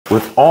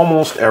With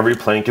almost every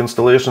plank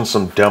installation,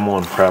 some demo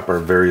and prep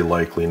are very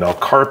likely. Now,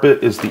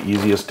 carpet is the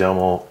easiest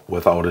demo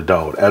without a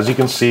doubt. As you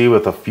can see,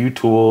 with a few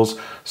tools,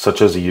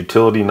 such as a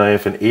utility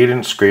knife, an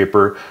 8-inch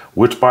scraper,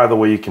 which by the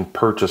way you can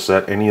purchase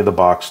at any of the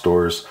box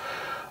stores,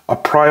 a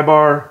pry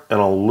bar, and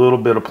a little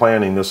bit of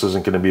planning, this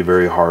isn't going to be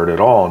very hard at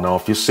all. Now,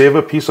 if you save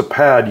a piece of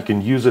pad, you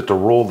can use it to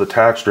roll the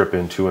tack strip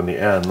into in the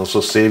end. This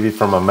will save you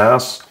from a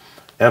mess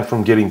and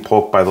from getting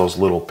poked by those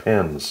little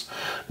pins.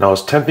 Now,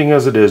 as tempting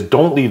as it is,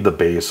 don't leave the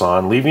base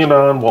on. Leaving it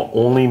on will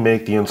only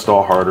make the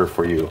install harder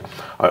for you.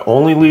 I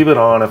only leave it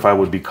on if I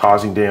would be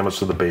causing damage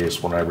to the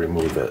base when I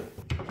remove it.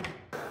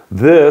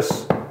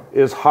 This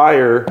is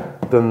higher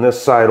than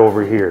this side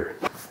over here.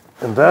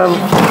 And then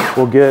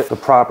we'll get the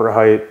proper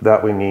height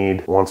that we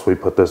need once we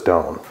put this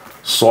down.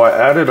 So I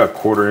added a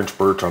 1/4-inch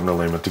birch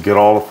underlayment to get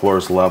all the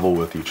floors level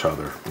with each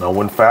other. Now,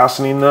 when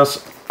fastening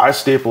this, I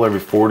staple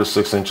every 4 to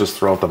 6 inches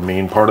throughout the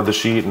main part of the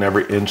sheet and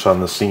every inch on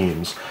the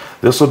seams.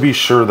 This will be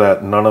sure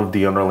that none of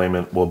the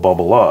underlayment will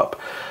bubble up.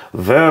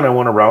 Then I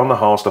went around the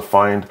house to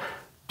find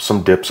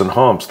some dips and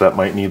humps that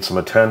might need some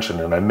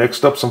attention, and I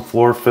mixed up some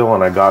floor fill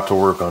and I got to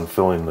work on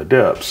filling the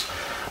dips.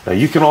 Now,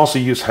 you can also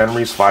use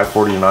Henry's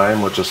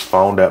 549, which is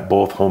found at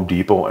both Home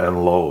Depot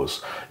and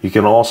Lowe's. You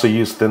can also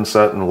use thin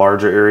set in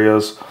larger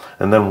areas.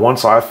 And then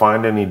once I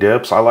find any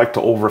dips, I like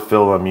to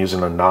overfill them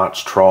using a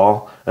notch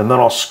trowel, and then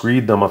I'll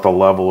screed them with a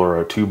level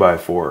or a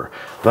 2x4.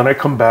 Then I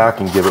come back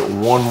and give it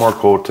one more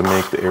coat to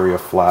make the area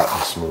flat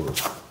and smooth.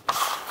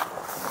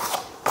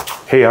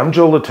 Hey, I'm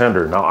Joe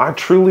Latender. Now, I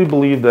truly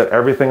believe that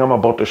everything I'm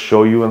about to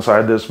show you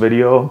inside this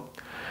video,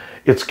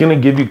 it's going to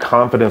give you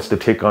confidence to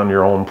take on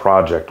your own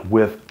project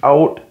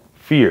without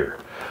fear.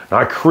 Now,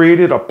 I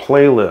created a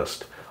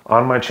playlist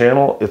on my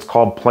channel. It's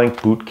called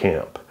Plank Boot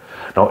Camp.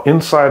 Now,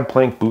 inside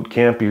Plank Boot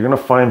Camp, you're going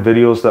to find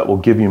videos that will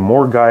give you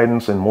more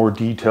guidance and more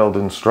detailed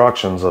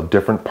instructions of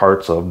different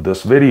parts of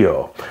this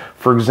video.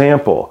 For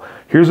example,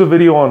 here's a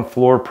video on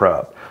floor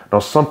prep. Now,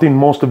 something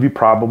most of you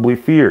probably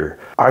fear.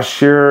 I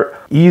share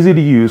easy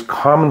to use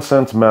common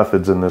sense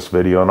methods in this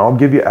video, and I'll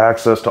give you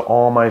access to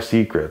all my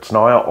secrets.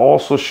 Now, I'll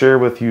also share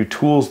with you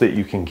tools that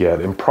you can get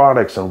and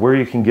products and where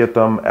you can get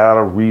them at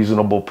a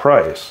reasonable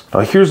price. Now,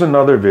 here's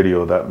another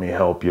video that may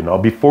help you. Now,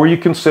 before you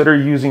consider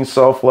using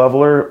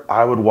self-leveler,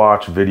 I would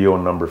watch video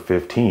number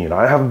 15.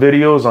 I have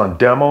videos on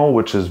demo,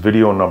 which is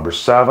video number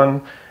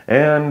 7.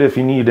 And if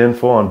you need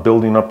info on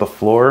building up the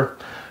floor,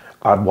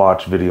 I'd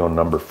watch video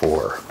number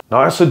 4. Now,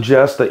 I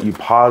suggest that you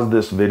pause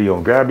this video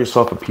and grab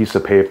yourself a piece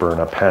of paper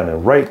and a pen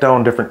and write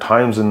down different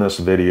times in this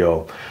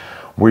video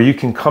where you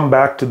can come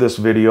back to this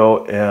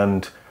video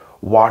and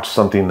watch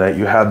something that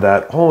you had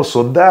that, oh,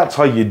 so that's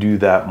how you do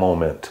that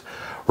moment,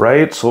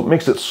 right? So it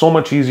makes it so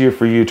much easier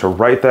for you to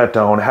write that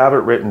down, have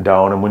it written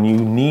down, and when you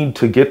need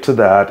to get to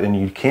that and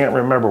you can't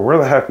remember where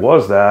the heck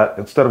was that,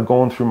 instead of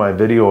going through my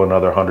video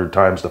another 100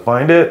 times to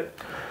find it,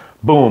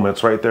 boom,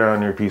 it's right there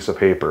on your piece of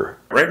paper.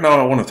 Right now,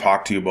 I want to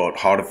talk to you about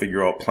how to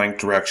figure out plank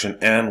direction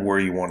and where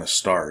you want to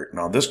start.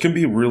 Now, this can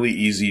be really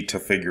easy to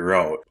figure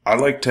out. I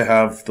like to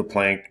have the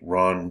plank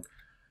run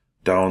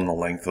down the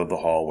length of the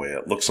hallway.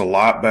 It looks a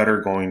lot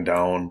better going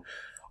down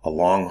a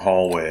long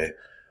hallway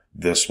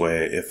this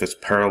way if it's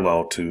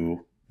parallel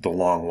to the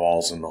long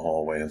walls in the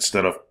hallway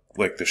instead of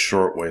like the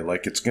short way,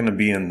 like it's going to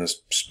be in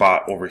this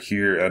spot over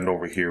here and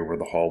over here where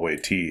the hallway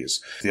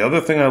tees. The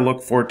other thing I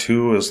look for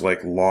too is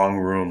like long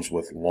rooms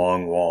with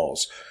long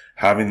walls.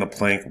 Having the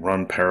plank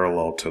run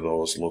parallel to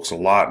those looks a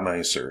lot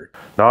nicer.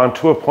 Now I'm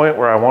to a point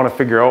where I want to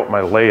figure out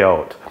my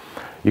layout.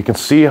 You can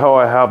see how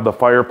I have the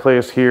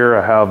fireplace here.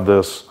 I have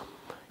this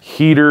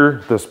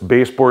heater, this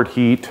baseboard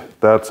heat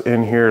that's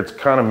in here. It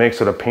kind of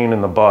makes it a pain in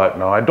the butt.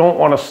 Now I don't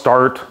want to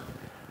start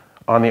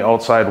on the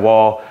outside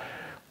wall.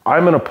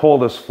 I'm going to pull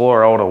this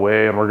floor out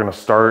away and we're going to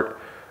start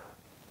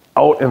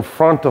out in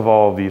front of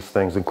all of these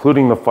things,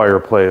 including the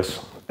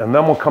fireplace. And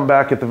then we'll come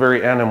back at the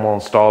very end and we'll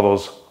install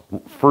those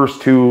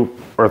first 2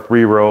 or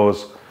 3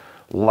 rows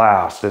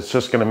last. It's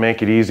just going to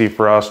make it easy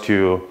for us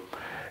to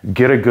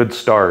get a good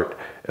start.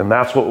 And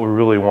that's what we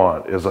really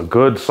want, is a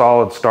good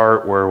solid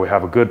start where we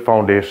have a good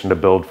foundation to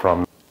build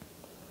from.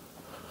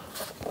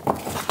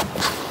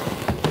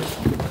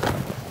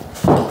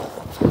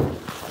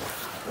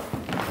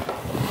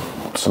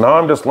 So now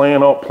I'm just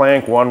laying out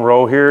plank 1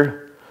 row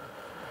here,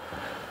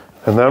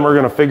 and then we're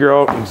going to figure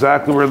out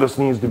exactly where this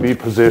needs to be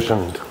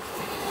positioned.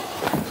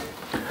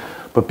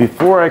 But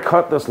before I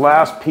cut this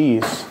last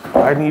piece,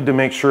 I need to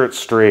make sure it's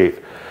straight,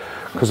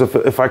 because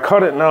if I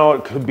cut it now,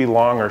 it could be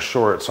long or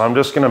short. So I'm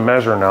just going to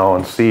measure now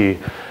and see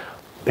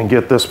and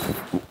get this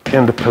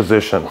into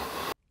position.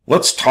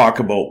 Let's talk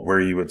about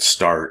where you would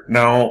start.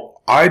 Now,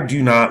 I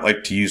do not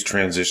like to use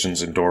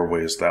transitions in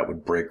doorways that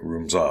would break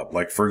rooms up.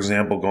 Like, for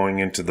example, going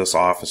into this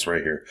office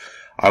right here,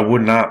 I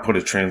would not put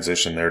a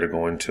transition there to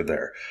go into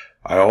there.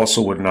 I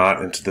also would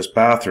not into this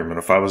bathroom. And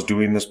if I was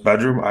doing this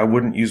bedroom, I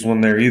wouldn't use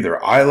one there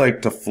either. I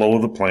like to flow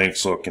the plank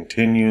so it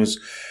continues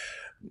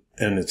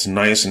and it's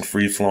nice and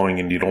free flowing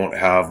and you don't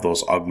have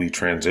those ugly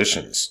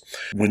transitions.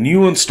 When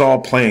you install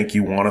plank,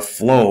 you want to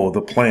flow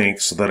the plank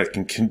so that it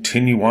can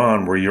continue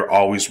on where you're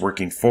always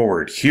working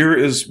forward. Here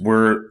is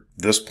where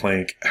this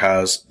plank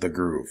has the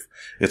groove.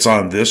 It's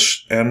on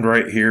this end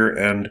right here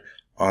and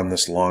on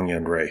this long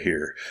end right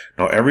here.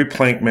 Now every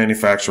plank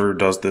manufacturer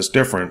does this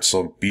different,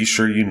 so be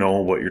sure you know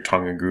what your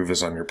tongue and groove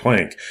is on your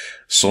plank.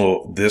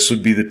 So this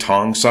would be the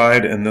tongue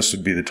side and this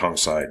would be the tongue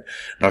side.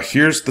 Now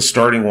here's the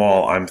starting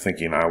wall I'm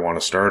thinking I want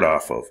to start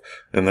off of,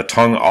 and the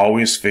tongue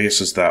always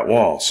faces that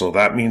wall, so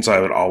that means I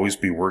would always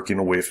be working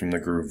away from the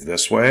groove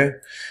this way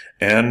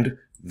and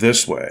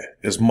this way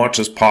as much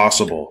as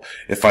possible.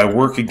 If I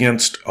work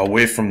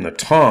away from the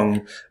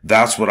tongue,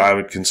 that's what I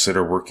would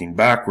consider working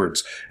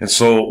backwards. And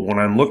so when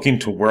I'm looking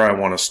to where I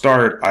want to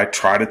start, I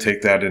try to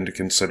take that into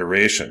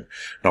consideration.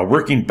 Now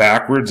working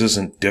backwards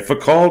isn't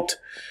difficult,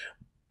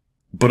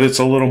 but it's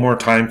a little more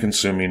time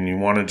consuming. You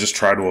want to just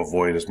try to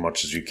avoid as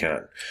much as you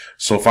can.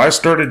 So if I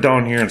started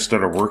down here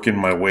instead of working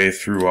my way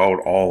throughout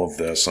all of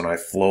this, and I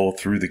flow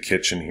through the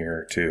kitchen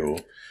here too,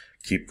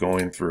 keep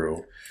going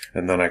through,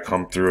 and then I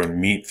come through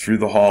and meet through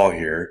the hall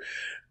here.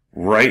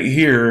 Right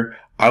here,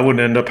 I would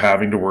end up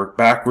having to work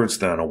backwards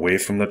then, away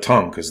from the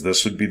tongue, because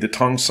this would be the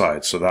tongue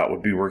side. So that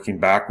would be working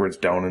backwards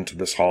down into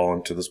this hall,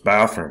 into this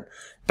bathroom.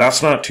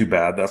 That's not too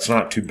bad. That's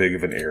not too big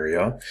of an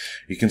area.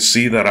 You can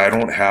see that I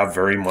don't have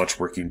very much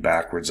working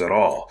backwards at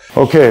all.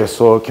 Okay,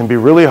 so it can be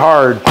really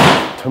hard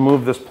to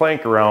move this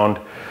plank around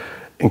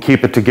and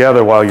keep it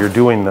together while you're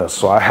doing this.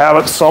 So I have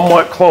it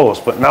somewhat close,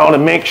 but now to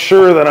make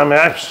sure that I'm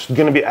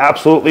going to be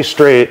absolutely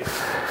straight,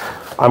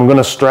 I'm going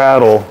to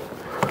straddle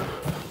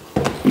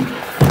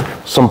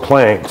some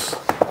planks.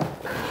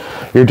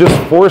 You're just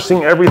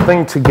forcing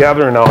everything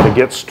together now to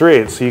get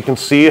straight. So you can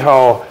see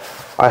how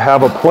I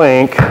have a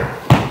plank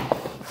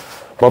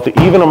about the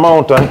even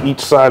amount on each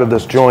side of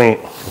this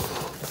joint.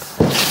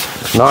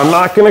 Now I'm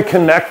not going to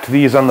connect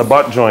these on the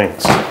butt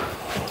joints.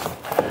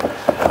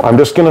 I'm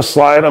just going to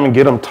slide them and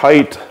get them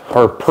tight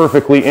or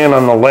perfectly in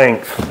on the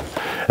length.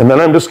 And then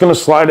I'm just going to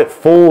slide it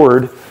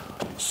forward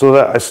so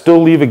that I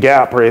still leave a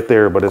gap right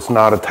there, but it's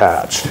not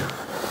attached.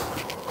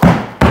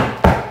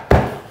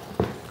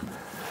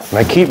 And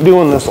I keep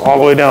doing this all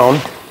the way down.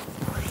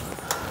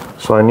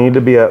 So I need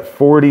to be at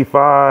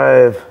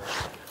 45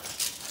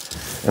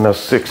 and a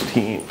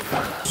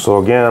 16th. So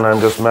again,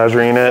 I'm just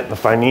measuring it.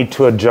 If I need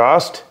to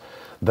adjust,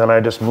 then I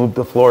just move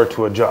the floor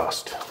to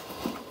adjust.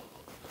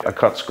 I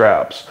cut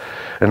scraps.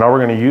 And now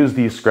we're going to use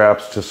these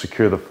scraps to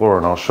secure the floor,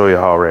 and I'll show you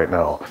how right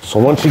now. So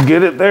once you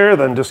get it there,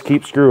 then just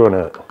keep screwing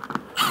it.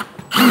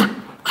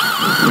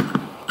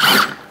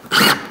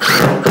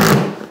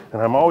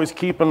 And I'm always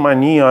keeping my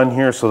knee on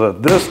here so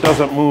that this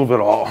doesn't move at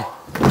all.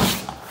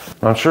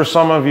 I'm sure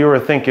some of you are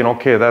thinking,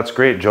 okay, that's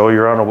great, Joe,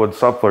 you're on a wood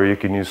subfloor, you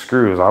can use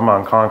screws. I'm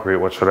on concrete,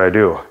 what should I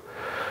do?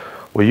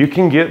 Well, you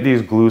can get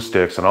these glue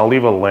sticks, and I'll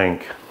leave a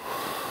link.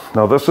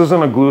 Now, this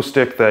isn't a glue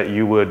stick that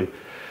you would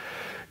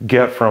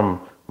get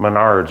from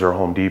Menards or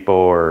Home Depot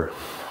or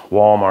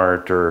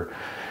Walmart or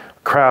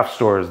craft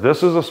stores.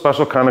 This is a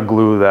special kind of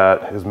glue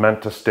that is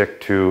meant to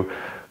stick to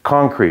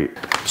concrete.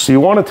 So you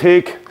want to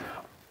take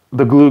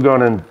the glue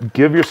gun and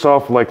give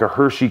yourself like a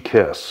Hershey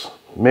kiss.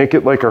 Make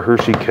it like a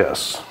Hershey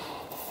kiss.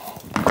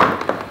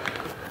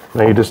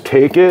 Now you just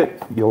take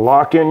it, you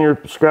lock in your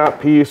scrap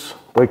piece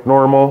like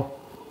normal,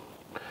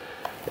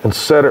 and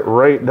set it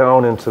right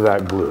down into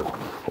that glue.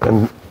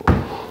 And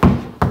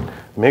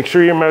make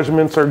sure your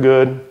measurements are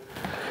good.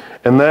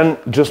 And then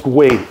just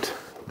wait.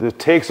 It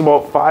takes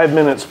about 5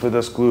 minutes for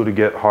this glue to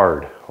get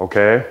hard,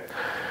 okay?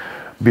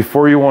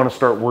 Before you want to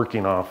start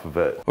working off of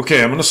it.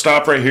 Okay, I'm going to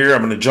stop right here.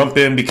 I'm going to jump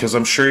in because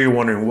I'm sure you're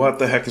wondering, what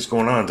the heck is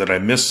going on? Did I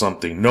miss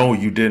something? No,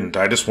 you didn't.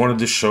 I just wanted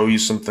to show you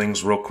some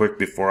things real quick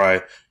before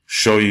I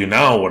show you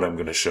now what I'm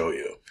going to show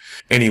you.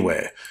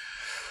 Anyway,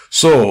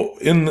 so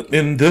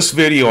in this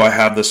video, I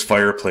have this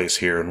fireplace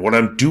here, and what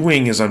I'm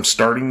doing is I'm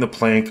starting the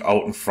plank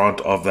out in front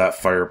of that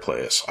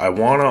fireplace. I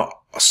want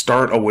to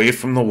start away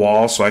from the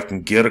wall so I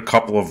can get a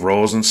couple of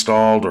rows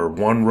installed, or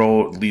one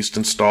row at least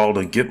installed,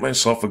 and get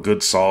myself a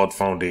good solid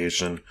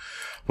foundation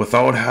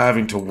without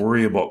having to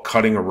worry about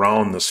cutting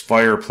around this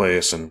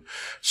fireplace and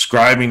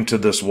scribing to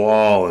this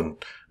wall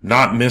and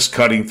not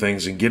miscutting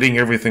things and getting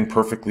everything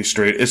perfectly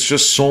straight. It's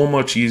just so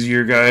much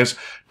easier, guys,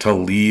 to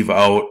leave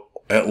out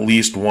at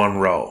least one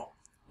row.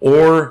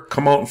 Or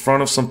come out in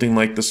front of something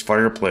like this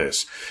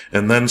fireplace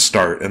and then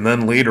start. And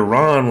then later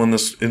on, when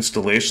this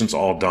installation's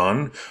all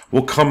done,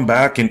 we'll come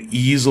back and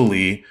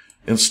easily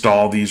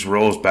install these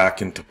rows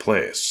back into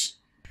place.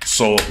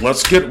 So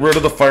let's get rid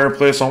of the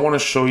fireplace. I want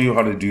to show you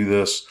how to do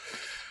this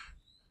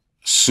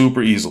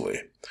super easily.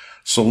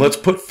 So let's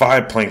put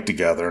 5 plank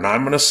together, and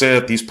I'm going to say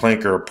that these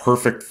plank are a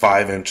perfect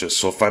 5 inches.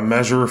 So if I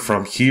measure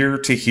from here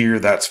to here,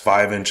 that's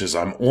 5 inches.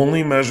 I'm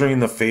only measuring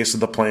the face of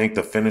the plank,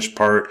 the finished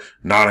part,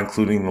 not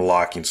including the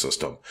locking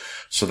system.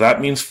 So that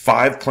means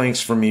 5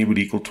 planks for me would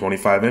equal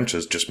 25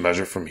 inches. Just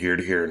measure from here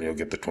to here and you'll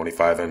get the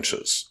 25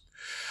 inches.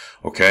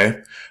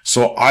 Okay?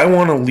 So I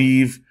want to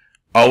leave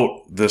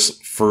out this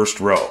first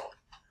row.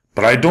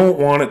 But I don't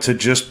want it to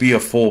just be a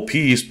full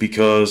piece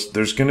because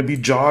there's going to be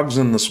jogs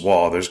in this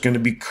wall. There's going to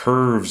be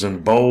curves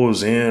and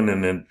bows in.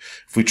 And then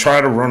if we try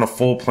to run a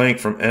full plank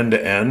from end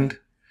to end,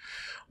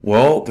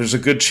 well, there's a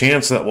good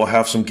chance that we'll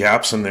have some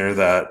gaps in there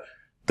that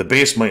the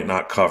base might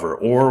not cover,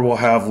 or we'll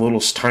have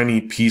little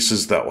tiny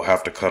pieces that we'll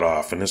have to cut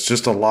off. And it's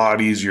just a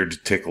lot easier to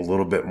take a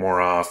little bit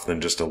more off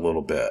than just a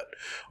little bit.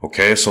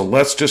 Okay, so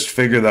let's just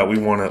figure that we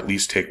want to at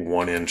least take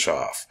 1 inch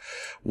off.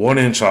 1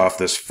 inch off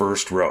this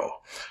first row.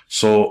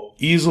 So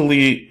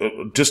easily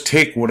just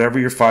take whatever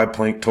your 5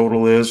 plank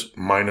total is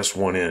minus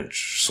 1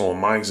 inch. So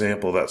in my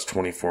example, that's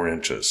 24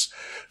 inches.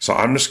 So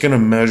I'm just going to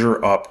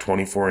measure up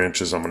 24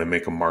 inches. I'm going to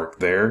make a mark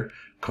there.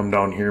 Come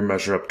down here,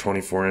 measure up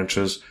 24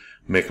 inches.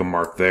 Make a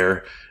mark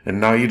there,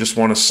 and now you just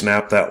want to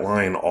snap that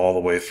line all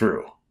the way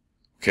through.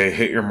 Okay,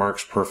 hit your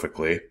marks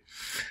perfectly.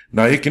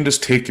 Now you can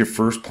just take your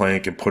first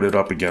plank and put it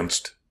up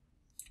against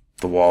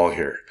the wall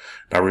here.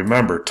 Now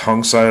remember,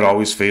 tongue side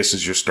always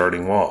faces your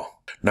starting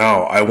wall.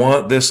 Now I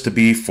want this to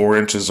be 4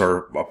 inches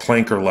or a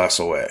plank or less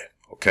away.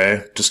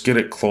 Okay, just get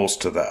it close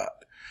to that.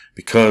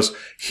 Because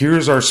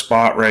here's our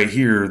spot right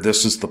here.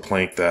 This is the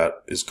plank that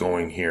is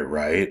going here,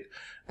 right?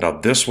 Now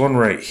this one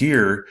right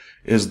here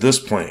is this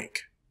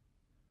plank.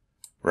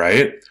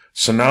 Right?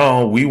 So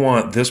now we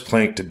want this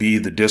plank to be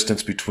the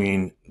distance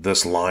between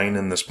this line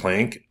and this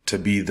plank to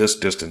be this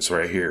distance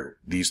right here.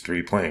 These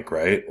 3 plank,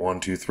 right? 1,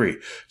 2, 3.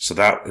 So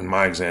that, in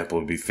my example,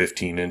 would be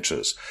 15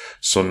 inches.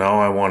 So now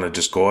I want to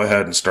just go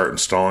ahead and start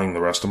installing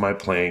the rest of my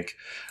plank.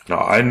 Now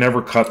I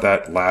never cut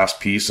that last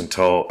piece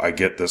until I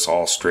get this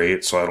all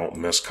straight so I don't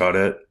miscut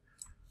it.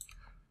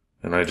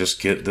 And I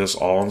just get this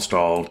all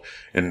installed.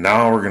 And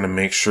now we're going to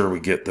make sure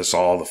we get this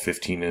all the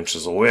 15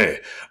 inches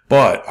away.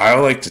 But I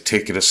like to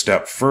take it a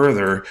step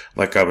further,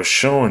 like I was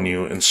showing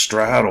you, and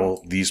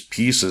straddle these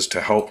pieces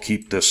to help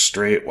keep this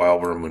straight while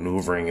we're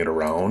maneuvering it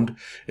around.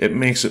 It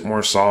makes it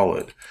more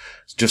solid.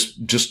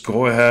 Just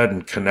go ahead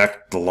and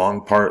connect the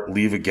long part,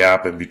 leave a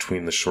gap in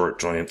between the short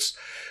joints,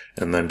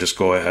 and then just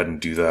go ahead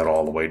and do that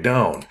all the way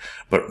down.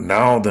 But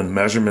now the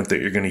measurement that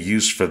you're going to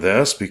use for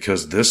this,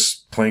 because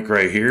this plank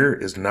right here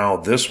is now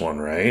this one,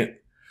 right?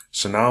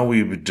 So now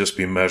we would just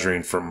be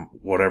measuring from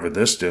whatever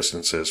this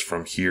distance is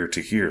from here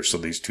to here. So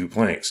these 2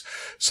 planks.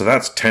 So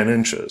that's 10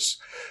 inches.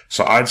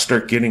 So I'd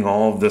start getting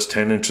all of this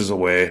 10 inches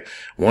away.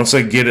 Once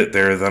I get it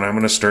there, then I'm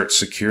going to start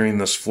securing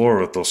this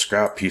floor with those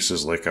scrap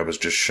pieces like I was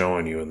just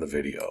showing you in the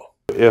video.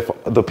 If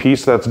the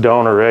piece that's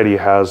down already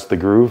has the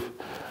groove,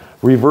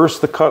 reverse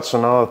the cut so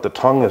now that the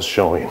tongue is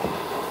showing.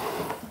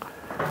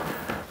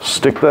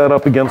 Stick that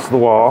up against the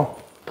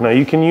wall. Now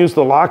you can use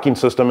the locking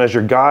system as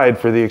your guide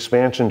for the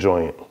expansion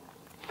joint.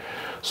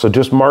 So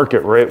just mark it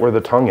right where the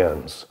tongue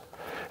ends.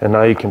 And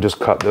now you can just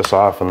cut this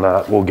off and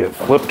that will get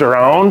flipped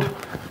around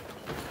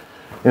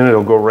and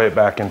it'll go right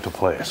back into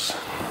place.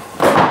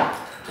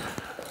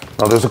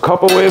 Now there's a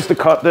couple ways to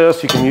cut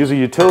this. You can use a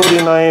utility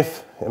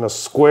knife in a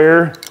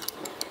square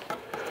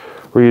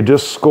where you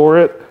just score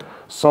it.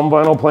 Some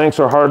vinyl planks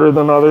are harder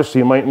than others, so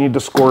you might need to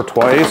score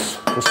twice,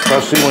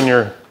 especially when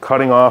you're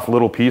cutting off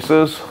little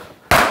pieces,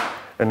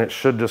 and it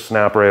should just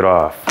snap right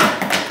off.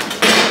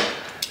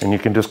 And you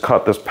can just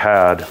cut this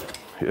pad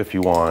if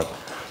you want,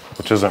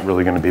 which isn't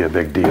really going to be a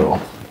big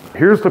deal.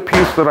 Here's the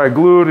piece that I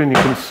glued, and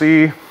you can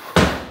see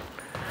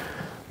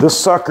this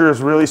sucker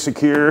is really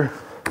secure.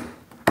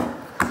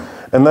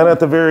 And then at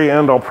the very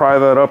end, I'll pry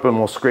that up and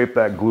we'll scrape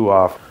that glue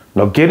off.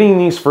 Now getting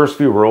these first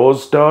few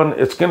rows done,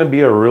 it's going to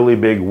be a really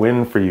big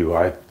win for you.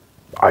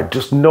 I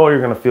just know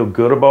you're going to feel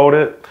good about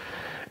it.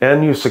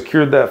 And you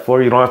secured that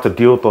floor. You don't have to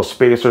deal with those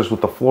spacers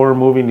with the floor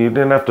moving. You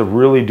didn't have to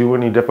really do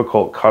any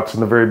difficult cuts in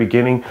the very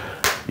beginning.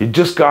 You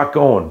just got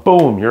going.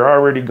 Boom, you're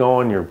already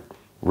going. You're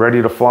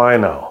ready to fly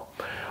now.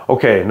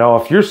 Okay, now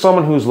if you're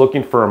someone who's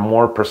looking for a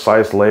more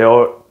precise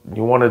layout,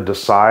 you want to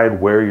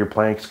decide where your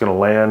plank is going to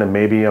land and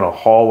maybe in a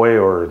hallway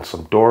or in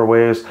some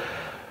doorways,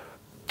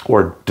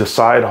 or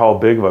decide how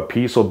big of a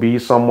piece will be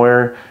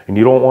somewhere, and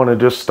you don't want to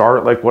just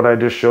start like what I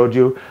just showed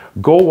you,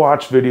 go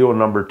watch video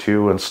number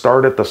 2 and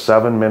start at the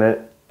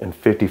 7-minute and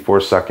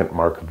 54-second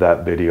mark of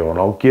that video, and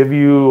I'll give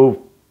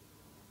you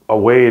a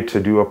way to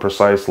do a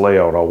precise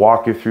layout. I'll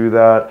walk you through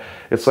that.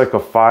 It's like a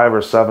 5 or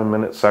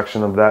 7-minute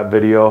section of that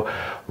video.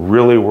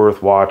 Really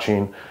worth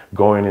watching,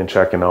 going and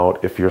checking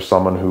out if you're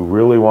someone who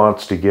really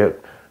wants to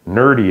get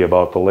nerdy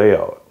about the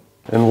layout.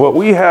 And what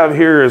we have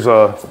here is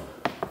a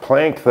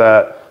plank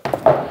that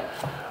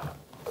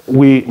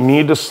we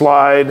need to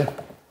slide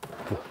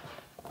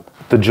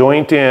the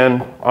joint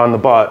in on the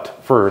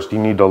butt first. You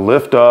need to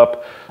lift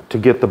up to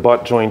get the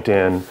butt joint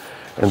in,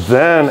 and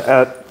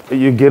then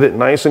you get it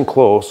nice and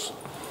close.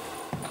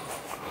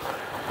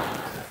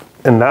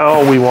 And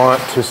now we want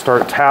to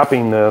start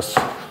tapping this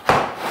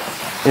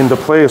into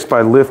place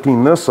by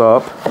lifting this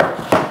up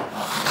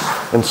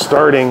and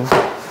starting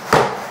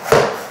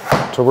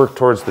to work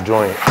towards the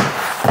joint.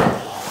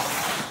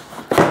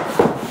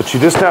 But you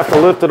just have to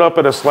lift it up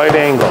at a slight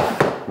angle.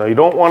 Now you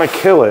don't want to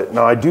kill it.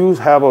 Now I do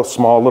have a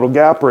small little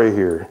gap right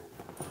here.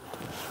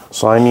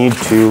 So I need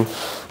to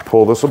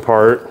pull this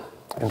apart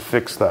and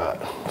fix that.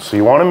 So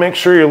you want to make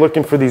sure you're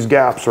looking for these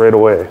gaps right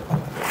away.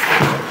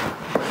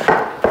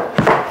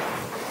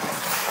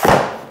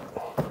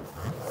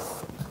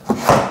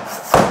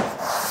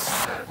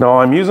 Now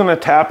I'm using a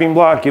tapping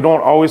block. You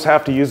don't always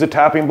have to use a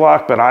tapping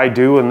block, but I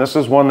do, and this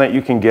is one that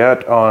you can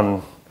get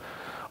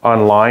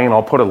online.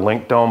 I'll put a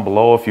link down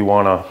below if you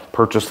want to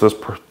purchase this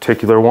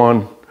particular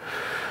one.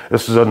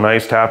 This is a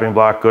nice tapping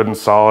block, good and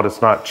solid.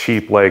 It's not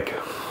cheap like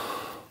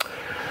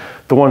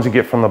the ones you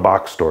get from the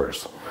box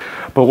stores.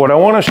 But what I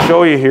want to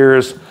show you here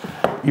is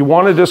you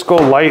want to just go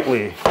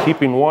lightly,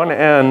 keeping one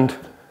end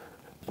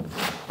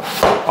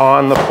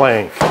on the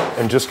plank,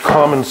 and just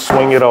come and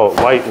swing it out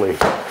lightly.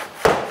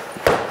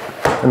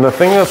 And the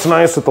thing that's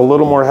nice with a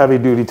little more heavy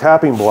duty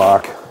tapping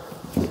block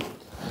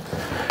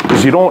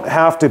is you don't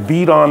have to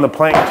beat on the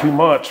plank too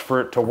much for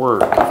it to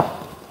work.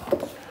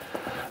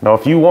 Now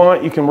if you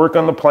want, you can work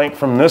on the plank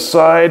from this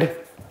side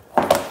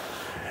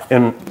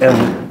and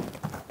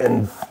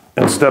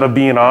instead of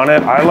being on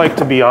it. I like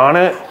to be on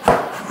it.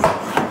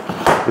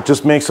 It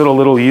just makes it a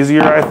little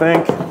easier, I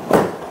think.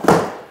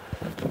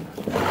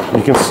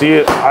 You can see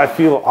it, I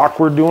feel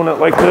awkward doing it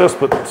like this,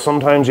 but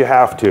sometimes you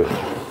have to.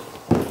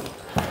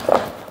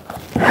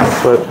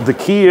 But the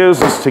key is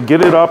to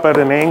get it up at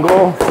an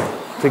angle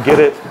to get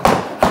it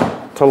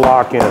to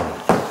lock in.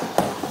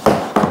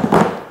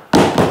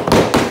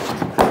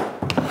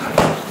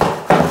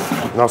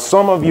 Now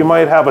some of you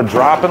might have a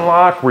drop and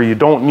lock where you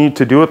don't need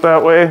to do it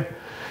that way.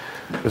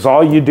 Is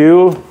all you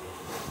do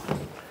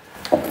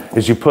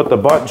is you put the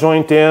butt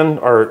joint in,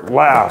 or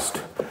last.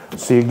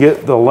 So you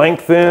get the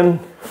length in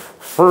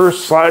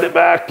first, slide it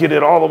back, get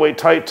it all the way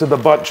tight to the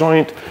butt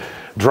joint,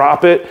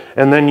 drop it,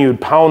 and then you'd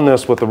pound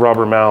this with the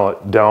rubber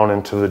mallet down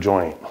into the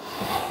joint.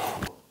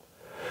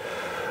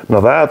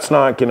 Now that's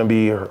not going to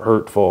be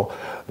hurtful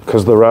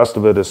because the rest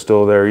of it is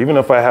still there. Even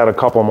if I had a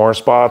couple more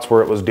spots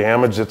where it was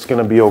damaged, it's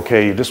going to be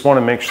okay. You just want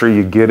to make sure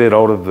you get it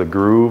out of the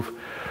groove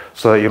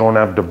so that you don't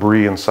have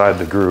debris inside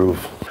the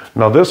groove.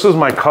 Now this is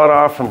my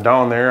cutoff from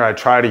down there. I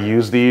try to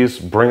use these,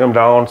 bring them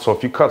down. So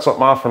if you cut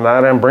something off from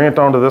that end, bring it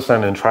down to this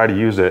end and try to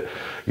use it.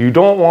 You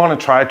don't want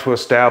to try to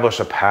establish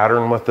a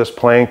pattern with this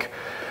plank.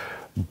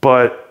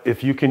 But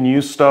if you can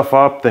use stuff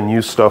up, then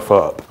use stuff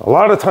up. A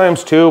lot of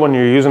times too, when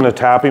you're using a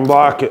tapping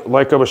block,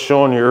 like I was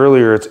showing you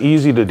earlier, it's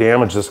easy to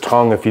damage this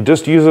tongue. If you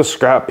just use a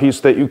scrap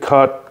piece that you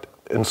cut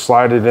and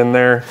slide it in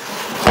there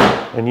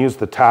and use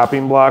the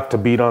tapping block to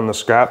beat on the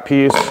scrap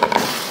piece,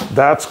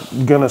 that's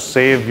gonna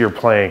save your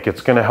plank.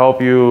 It's gonna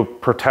help you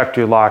protect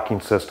your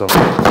locking system.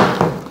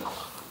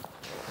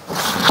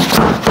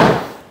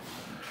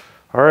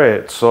 All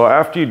right, so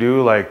after you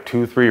do like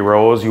 2-3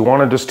 rows, you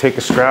wanna just take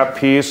a scrap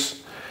piece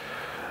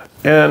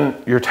and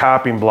your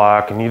tapping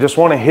block, and you just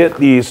want to hit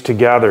these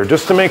together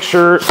just to make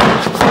sure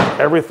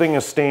everything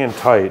is staying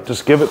tight.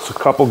 Just give it a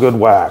couple good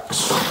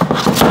whacks.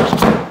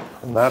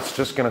 And that's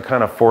just going to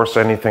kind of force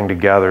anything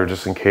together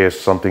just in case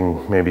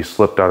something maybe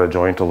slipped out of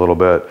joint a little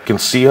bit. You can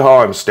see how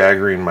I'm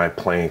staggering my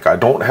plank. I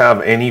don't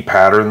have any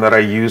pattern that I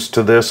use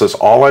to this. As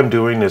all I'm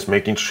doing is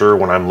making sure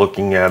when I'm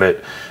looking at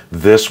it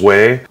this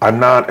way,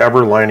 I'm not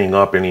ever lining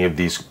up any of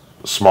these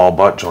small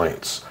butt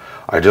joints.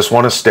 I just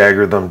want to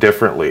stagger them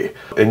differently.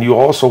 And you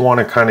also want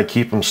to kind of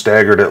keep them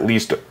staggered at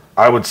least,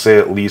 I would say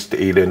at least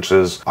 8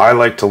 inches. I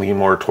like to lean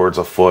more towards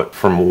a foot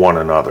from one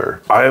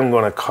another. I am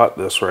going to cut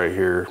this right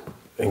here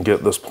and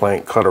get this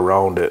plank cut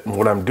around it. And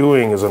what I'm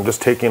doing is I'm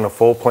just taking a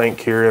full plank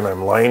here and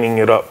I'm lining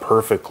it up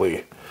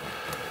perfectly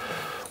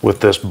with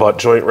this butt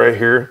joint right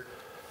here.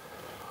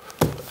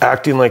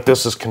 Acting like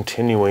this is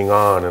continuing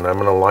on, and I'm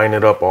going to line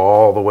it up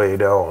all the way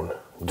down.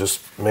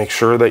 Just make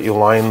sure that you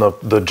line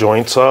the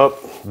joints up.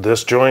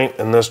 This joint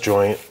and this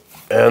joint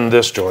and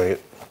this joint.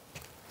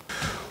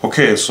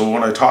 Okay, so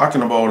when I'm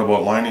talking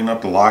about lining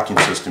up the locking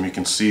system, you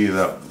can see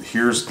that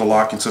here's the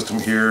locking system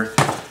here,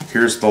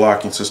 here's the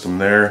locking system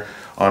there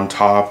on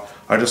top.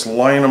 I just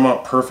line them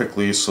up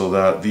perfectly so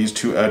that these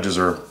two edges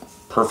are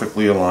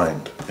perfectly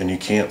aligned and you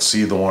can't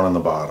see the one on the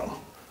bottom.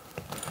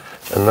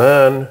 And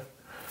then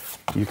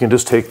you can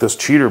just take this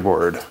cheater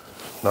board.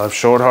 Now I've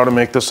showed how to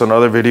make this in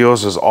other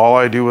videos. Is all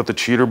I do with the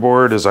cheater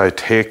board is I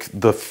take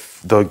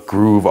the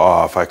groove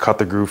off. I cut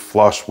the groove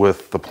flush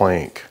with the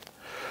plank.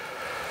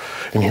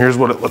 And here's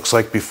what it looks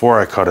like before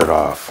I cut it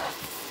off.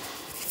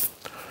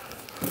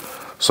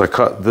 So I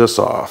cut this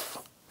off,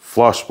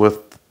 flush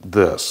with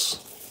this.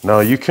 Now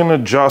you can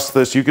adjust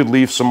this. You could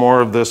leave some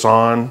more of this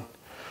on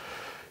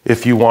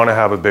if you want to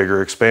have a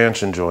bigger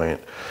expansion joint.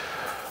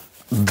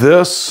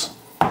 This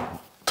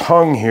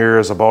tongue here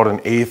is about an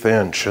 1/8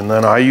 inch, and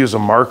then I use a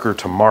marker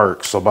to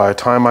mark. So by the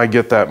time I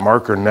get that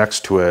marker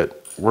next to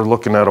it, we're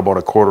looking at about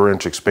a 1/4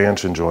 inch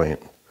expansion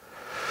joint.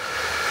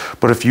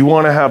 But if you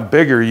want to have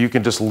bigger, you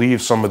can just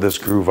leave some of this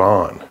groove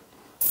on.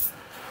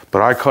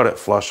 But I cut it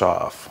flush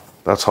off.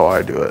 That's how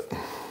I do it.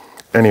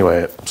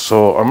 Anyway,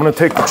 so I'm going to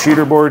take the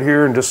cheater board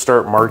here and just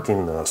start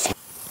marking this.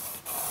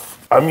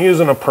 I'm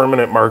using a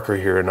permanent marker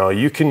here. Now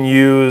you can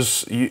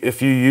use,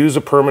 if you use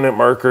a permanent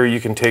marker,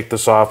 you can take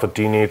this off with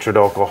denatured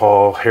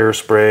alcohol,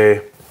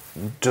 hairspray,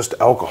 just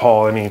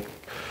alcohol,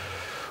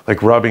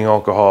 like rubbing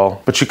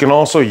alcohol. But you can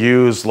also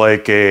use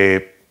like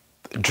a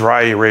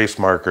dry erase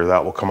marker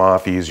that will come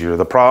off easier.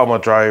 The problem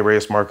with dry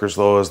erase markers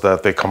though is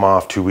that they come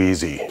off too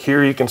easy.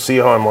 Here you can see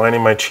how I'm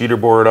lining my cheater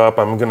board up.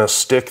 I'm gonna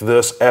stick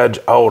this edge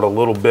out a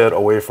little bit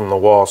away from the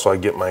wall so I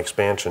get my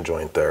expansion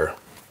joint there.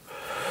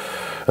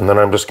 And then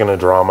I'm just gonna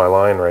draw my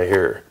line right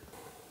here.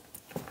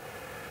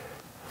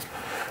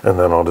 And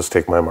then I'll just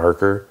take my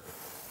marker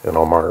and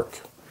I'll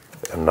mark.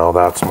 And now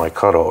that's my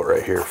cutout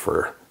right here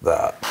for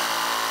that.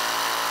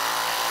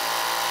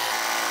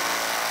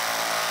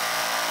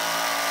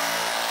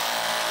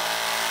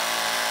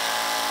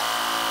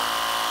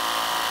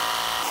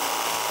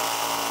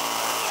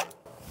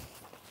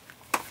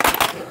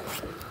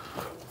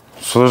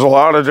 So there's a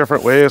lot of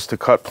different ways to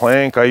cut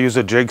plank. I use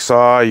a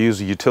jigsaw, I use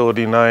a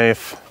utility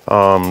knife,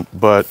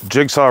 but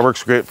jigsaw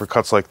works great for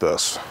cuts like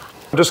this.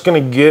 I'm just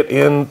gonna get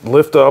in,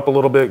 lift up a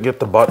little bit, get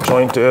the butt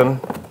joint in.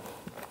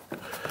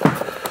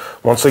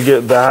 Once I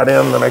get that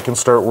in, then I can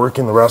start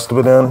working the rest of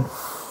it in.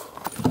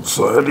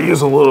 So I had to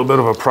use a little bit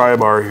of a pry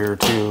bar here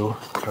too,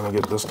 kind of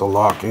get this to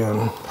lock in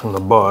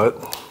the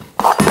butt.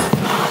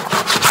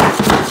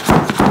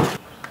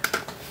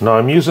 Now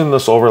I'm using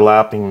this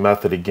overlapping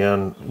method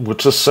again,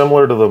 which is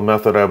similar to the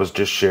method I was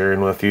just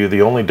sharing with you.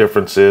 The only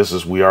difference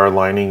is we are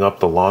lining up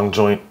the long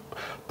joint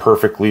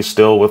perfectly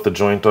still with the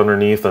joint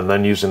underneath and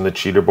then using the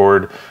cheater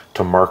board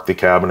to mark the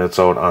cabinets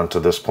out onto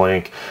this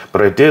plank.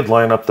 But I did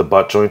line up the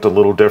butt joint a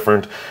little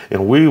different,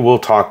 and we will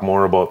talk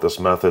more about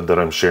this method that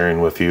I'm sharing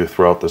with you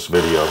throughout this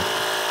video.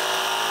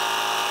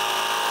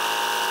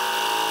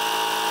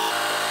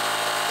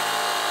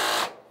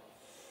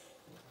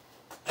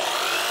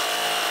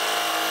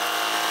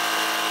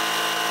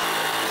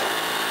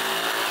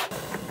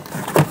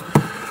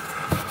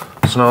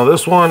 So now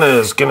this one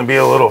is going to be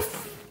a little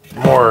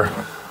more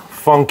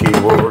funky.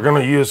 What we're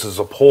going to use is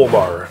a pull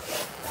bar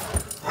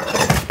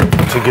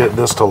to get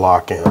this to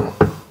lock in,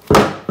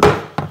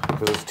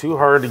 because it's too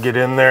hard to get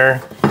in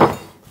there.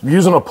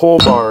 Using a pull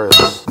bar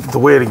is the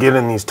way to get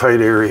in these tight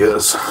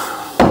areas.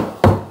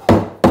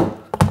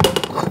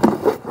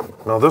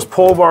 Now this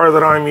pull bar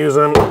that I'm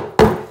using,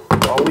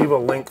 I'll leave a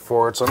link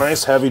for it. It's a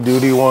nice heavy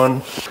duty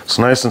one. It's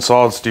nice and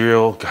solid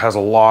steel, it has a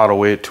lot of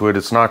weight to it.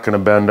 It's not going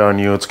to bend on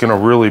you. It's going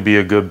to really be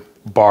a good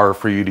bar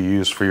for you to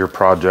use for your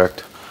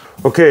project.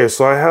 Okay,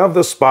 so I have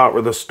this spot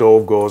where the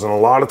stove goes, and a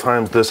lot of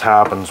times this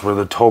happens where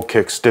the toe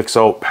kick sticks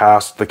out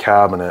past the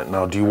cabinet.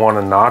 Now, do you want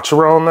a notch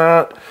around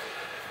that?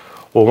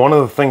 Well, one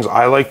of the things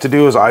I like to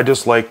do is I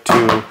just like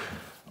to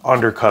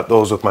undercut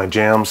those with my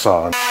jam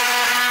saw.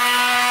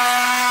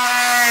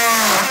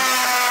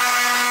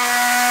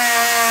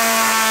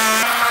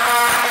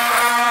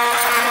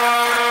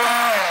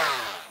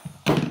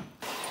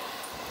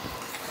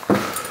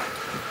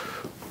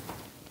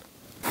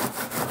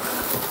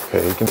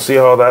 Okay, you can see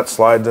how that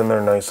slides in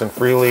there nice and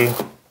freely. You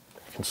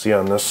can see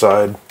on this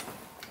side.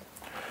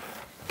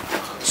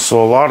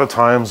 So a lot of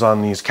times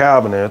on these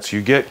cabinets,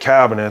 you get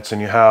cabinets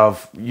and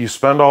you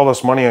spend all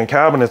this money on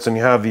cabinets and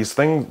you have these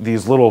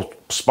little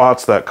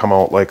spots that come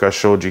out like I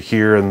showed you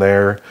here and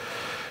there.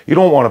 You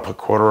don't want to put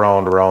quarter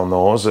round around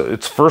those.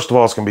 First of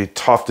all, it's going to be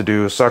tough to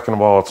do. Second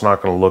of all, it's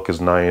not going to look as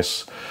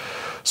nice.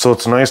 So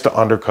it's nice to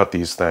undercut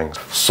these things.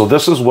 So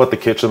this is what the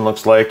kitchen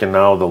looks like, and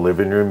now the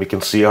living room. You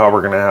can see how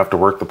we're gonna have to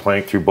work the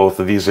plank through both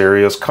of these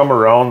areas, come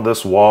around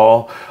this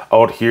wall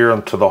out here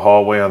into the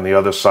hallway on the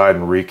other side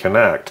and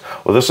reconnect.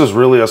 Well, this is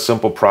really a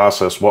simple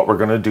process. What we're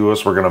gonna do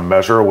is we're gonna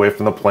measure away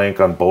from the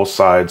plank on both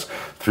sides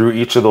through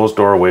each of those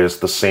doorways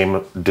the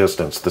same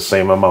distance, the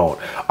same amount.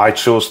 I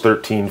chose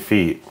 13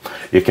 feet.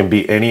 It can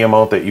be any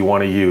amount that you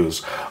wanna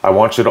use. I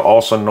want you to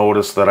also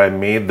notice that I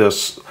made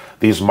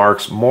these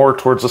marks more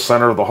towards the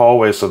center of the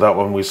hallway so that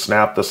when we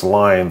snap this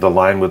line, the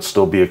line would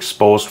still be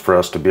exposed for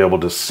us to be able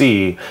to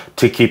see,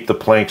 to keep the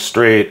plank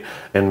straight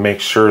and make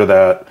sure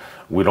that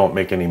we don't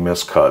make any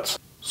miscuts.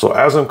 So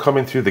as I'm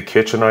coming through the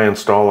kitchen, I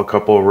install a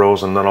couple of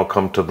rows, and then I'll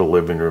come to the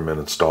living room and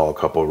install a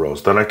couple of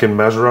rows. Then I can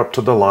measure up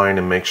to the line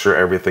and make sure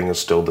everything is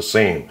still the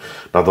same.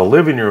 Now the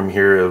living room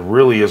here, it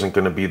really isn't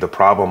going to be the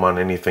problem on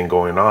anything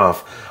going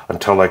off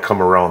until I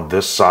come around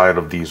this side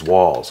of these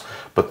walls.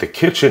 But the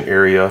kitchen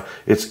area,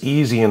 it's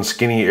easy in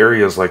skinny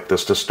areas like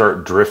this to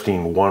start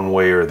drifting one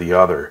way or the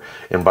other.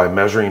 And by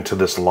measuring to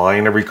this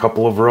line every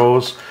couple of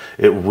rows,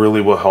 it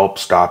really will help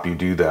stop you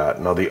do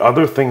that. Now the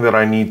other thing that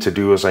I need to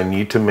do is I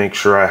need to make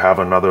sure I have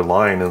another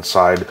line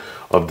inside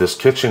of this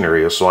kitchen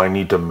area. So I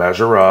need to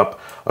measure up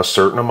a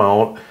certain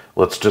amount.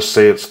 Let's just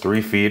say it's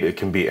 3 feet. It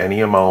can be any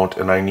amount,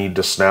 and I need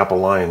to snap a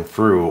line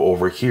through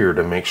over here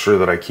to make sure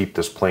that I keep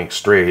this plank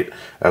straight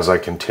as I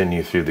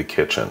continue through the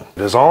kitchen.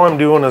 Because all I'm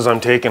doing is I'm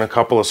taking a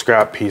couple of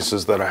scrap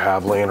pieces that I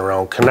have laying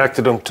around,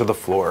 connected them to the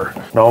floor.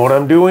 Now what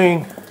I'm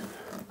doing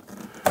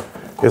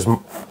is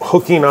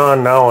hooking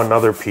on now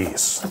another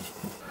piece.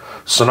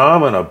 So now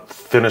I'm gonna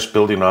finish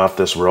building off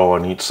this row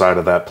on each side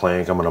of that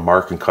plank. I'm gonna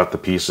mark and cut the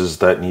pieces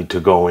that need to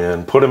go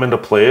in, put them into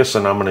place,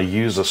 and I'm gonna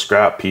use a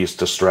scrap piece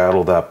to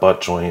straddle that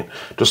butt joint,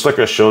 just like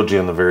I showed you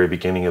in the very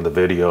beginning of the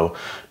video,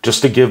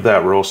 just to give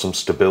that row some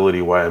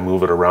stability while I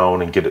move it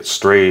around and get it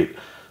straight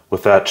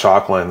with that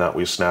chalk line that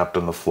we snapped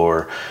on the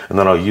floor. And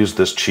then I'll use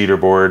this cheater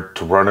board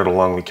to run it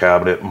along the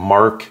cabinet,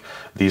 mark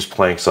these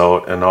planks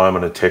out, and now I'm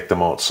going to take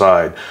them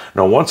outside.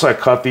 Now once I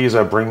cut these,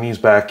 I bring these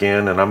back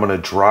in and I'm going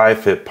to dry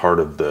fit part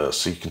of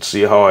this. So you can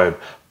see how I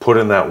put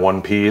in that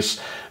one piece,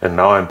 and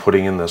now I'm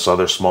putting in this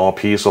other small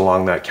piece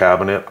along that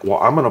cabinet. Well,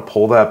 I'm going to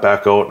pull that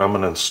back out and I'm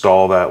going to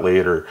install that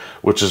later,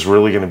 which is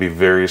really going to be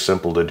very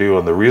simple to do.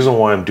 And the reason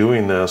why I'm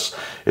doing this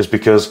is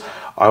because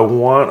I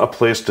want a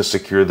place to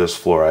secure this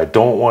floor. I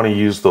don't want to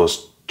use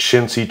those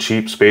chintzy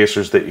cheap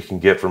spacers that you can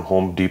get from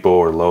Home Depot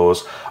or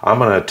Lowe's. I'm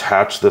going to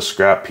attach this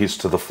scrap piece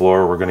to the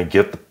floor. We're going to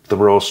get the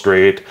row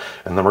straight,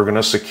 and then we're going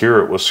to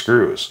secure it with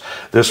screws.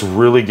 This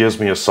really gives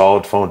me a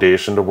solid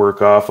foundation to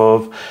work off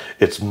of.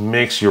 It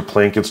makes your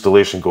plank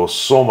installation go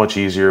so much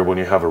easier when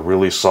you have a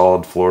really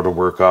solid floor to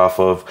work off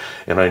of,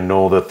 and I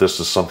know that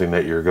this is something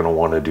that you're going to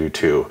want to do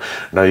too.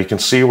 Now you can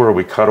see where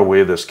we cut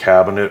away this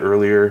cabinet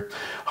earlier,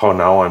 how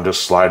now I'm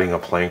just sliding a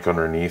plank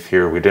underneath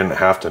here. We didn't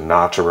have to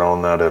notch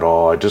around that at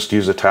all. I just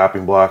use a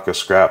tapping block, a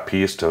scrap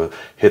piece to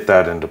hit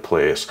that into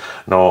place.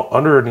 Now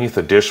underneath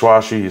the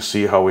dishwasher, you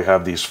see how we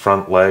have these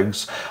front legs.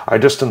 I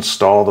just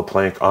install the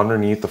plank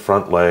underneath the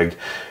front leg,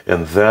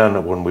 and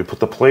then when we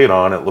put the plate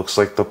on, it looks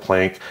like the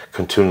plank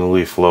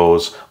continually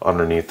flows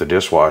underneath the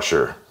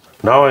dishwasher.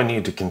 Now I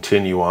need to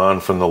continue on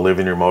from the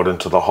living room out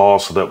into the hall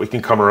so that we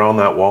can come around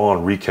that wall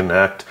and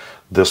reconnect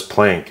this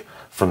plank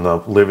from the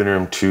living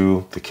room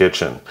to the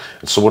kitchen.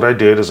 And so what I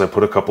did is I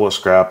put a couple of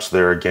scraps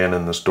there again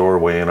in this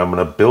doorway, and I'm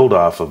going to build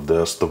off of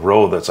this, the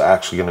row that's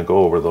actually going to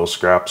go where those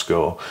scraps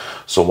go.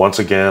 So once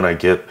again, I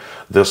get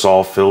this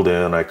all filled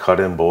in. I cut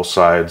in both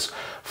sides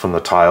from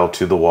the tile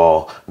to the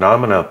wall. Now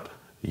I'm going to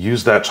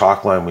use that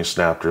chalk line we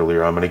snapped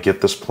earlier. I'm going to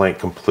get this plank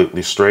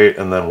completely straight,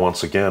 and then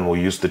once again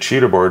we'll use the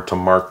cheater board to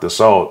mark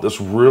this out.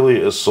 This really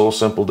is so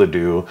simple to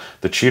do.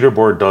 The cheater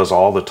board does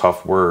all the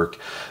tough work.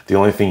 The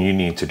only thing you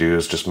need to do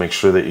is just make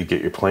sure that you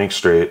get your plank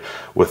straight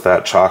with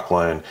that chalk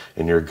line,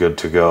 and you're good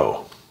to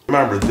go.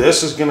 Remember,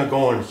 this is going to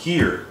go in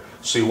here,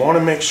 so you want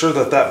to make sure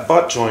that that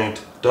butt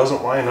joint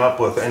doesn't line up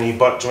with any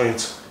butt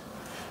joints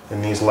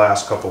in these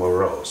last couple of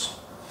rows.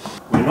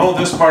 We know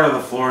this part of the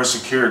floor is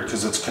secured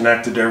because it's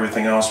connected to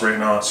everything else. Right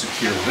now it's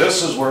secure.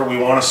 This is where we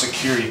want to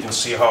secure. You can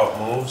see how it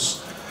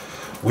moves.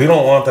 We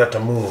don't want that to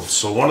move.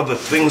 So one of the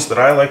things that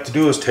I like to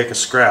do is take a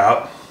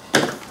scrap,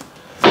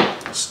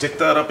 stick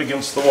that up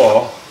against the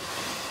wall,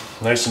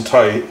 nice and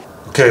tight.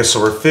 Okay, so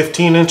we're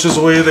 15 inches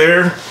away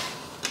there,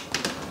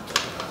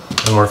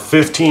 and we're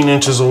 15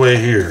 inches away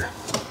here.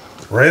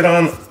 Right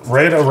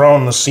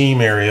around the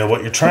seam area,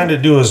 what you're trying to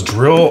do is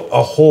drill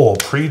a hole,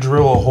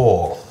 pre-drill a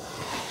hole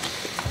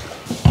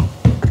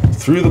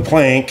through the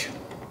plank,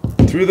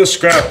 through the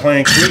scrap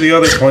plank, through the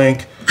other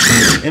plank,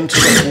 into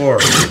the floor.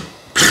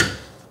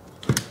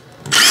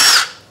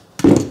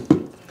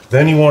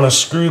 Then you want to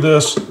screw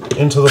this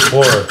into the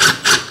floor,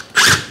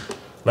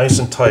 nice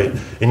and tight.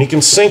 And you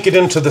can sink it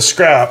into the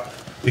scrap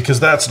because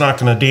that's not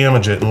going to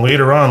damage it. And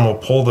later on we'll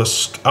pull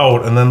this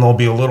out, and then there'll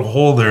be a little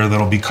hole there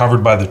that'll be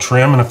covered by the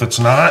trim. And if it's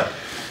not,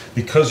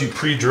 because you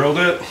pre-drilled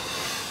it,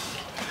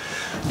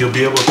 you'll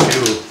be able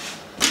to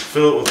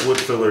fill it with wood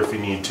filler if you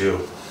need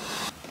to.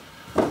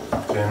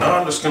 Okay, now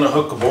I'm just going to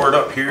hook a board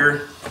up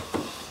here.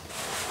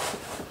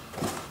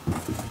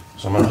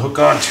 So I'm going to hook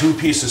on 2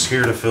 pieces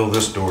here to fill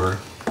this door.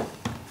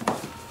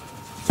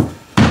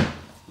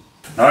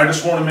 Now I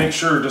just want to make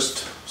sure,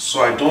 just so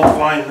I don't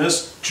line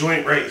this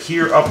joint right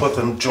here up with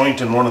a joint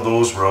in one of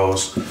those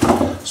rows.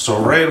 So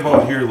right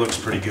about here looks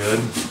pretty good.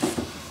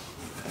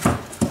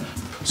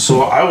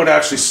 So I would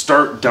actually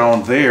start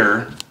down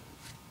there,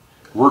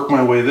 work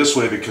my way this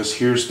way, because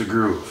here's the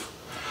groove.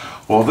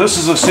 Well, this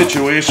is a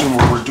situation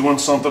where we're doing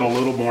something a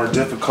little more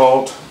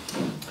difficult.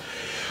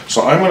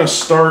 So I'm going to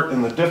start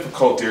in the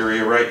difficult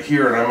area right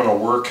here, and I'm going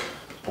to work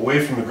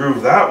away from the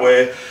groove that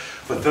way,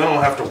 but then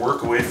I'll have to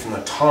work away from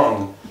the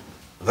tongue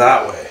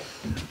that way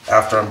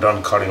after I'm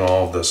done cutting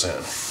all of this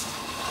in.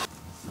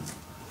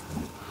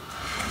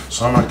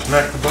 So I'm going to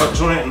connect the butt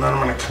joint, and then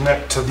I'm going to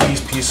connect to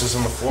these pieces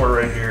in the floor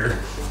right here.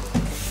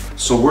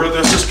 So where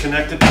this is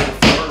connected to the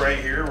floor right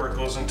here, where it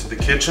goes into the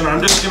kitchen,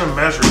 I'm just going to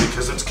measure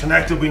because it's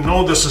connected. We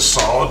know this is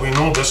solid. We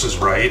know this is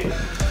right.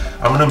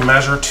 I'm going to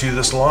measure to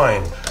this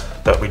line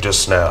that we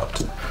just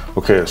snapped.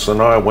 Okay, so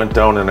now I went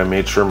down and I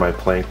made sure my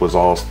plank was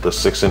all the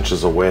 6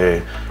 inches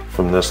away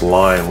from this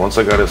line. Once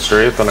I got it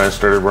straight, then I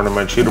started running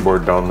my cheater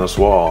board down this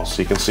wall.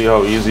 So you can see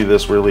how easy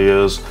this really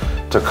is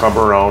to come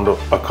around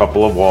a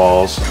couple of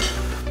walls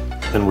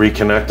and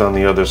reconnect on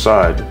the other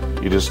side.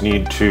 You just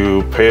need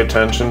to pay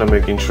attention to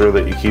making sure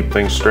that you keep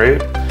things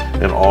straight,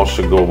 and all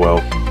should go well.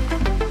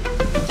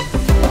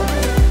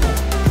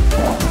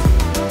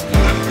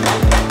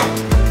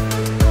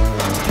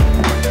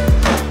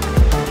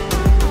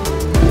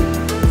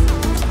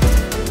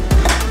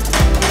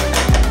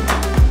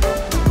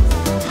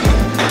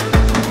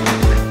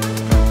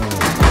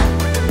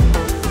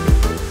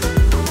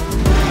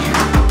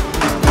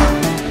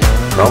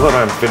 Now that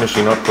I'm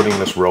finishing up putting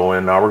this row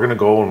in, now we're gonna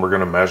go and we're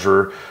gonna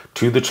measure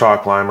to the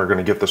chalk line. We're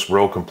gonna get this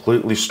row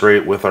completely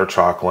straight with our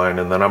chalk line,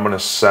 and then I'm gonna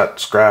set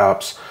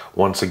scraps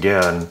once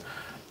again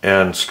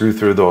and screw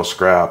through those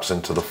scraps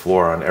into the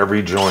floor on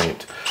every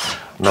joint.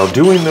 Now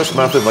doing this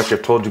method, like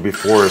I've told you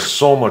before, is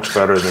so much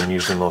better than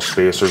using those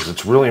spacers.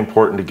 It's really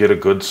important to get a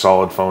good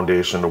solid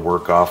foundation to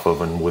work off of,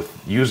 and with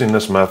using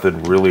this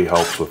method really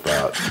helps with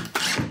that.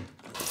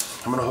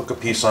 I'm gonna hook a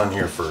piece on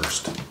here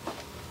first.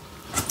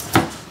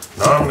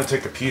 Now I'm gonna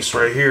take a piece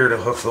right here to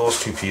hook those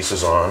two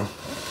pieces on.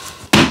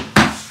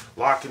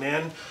 Lock it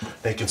in.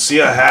 You can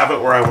see I have it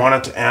where I want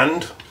it to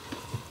end.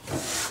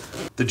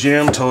 The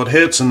jam till it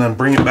hits, and then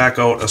bring it back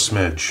out a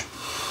smidge.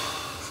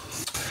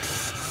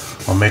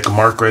 I'll make a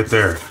mark right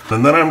there.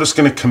 And then I'm just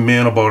gonna come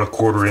in about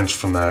 1/4 inch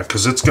from that,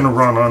 because it's gonna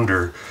run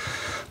under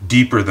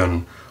deeper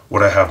than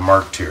what I have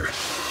marked here.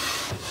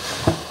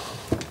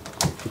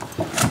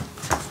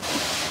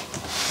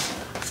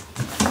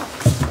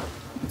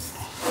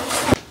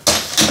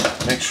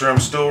 Make sure I'm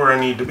still where I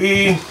need to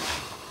be.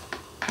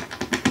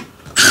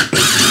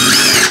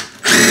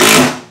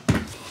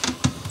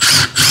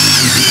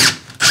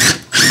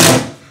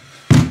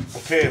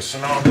 Okay, so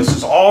now this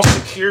is all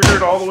secured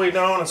all the way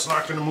down. It's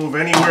not going to move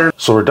anywhere.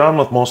 So we're done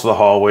with most of the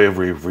hallway.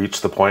 We've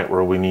reached the point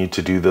where we need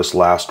to do this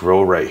last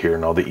row right here.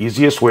 Now the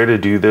easiest way to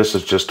do this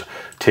is just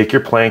take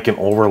your plank and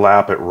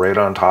overlap it right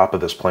on top of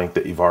this plank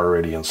that you've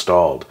already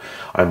installed.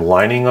 I'm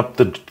lining up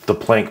the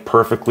plank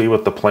perfectly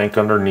with the plank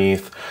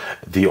underneath.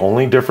 The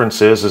only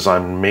difference is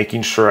I'm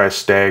making sure I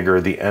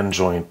stagger the end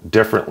joint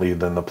differently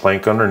than the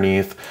plank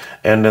underneath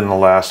and in the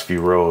last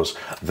few rows.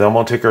 Then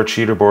we'll take our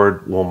cheater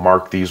board, we'll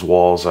mark these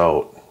walls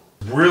out.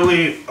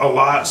 Really a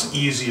lot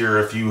easier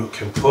if you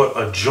can put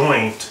a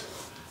joint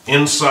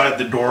inside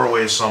the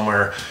doorway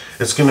somewhere.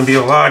 It's going to be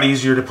a lot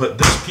easier to put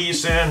this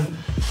piece in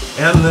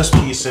and this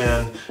piece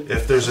in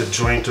if there's a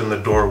joint in the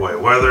doorway,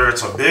 whether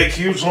it's a big,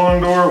 huge,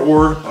 long door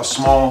or a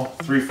small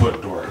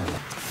 3-foot door.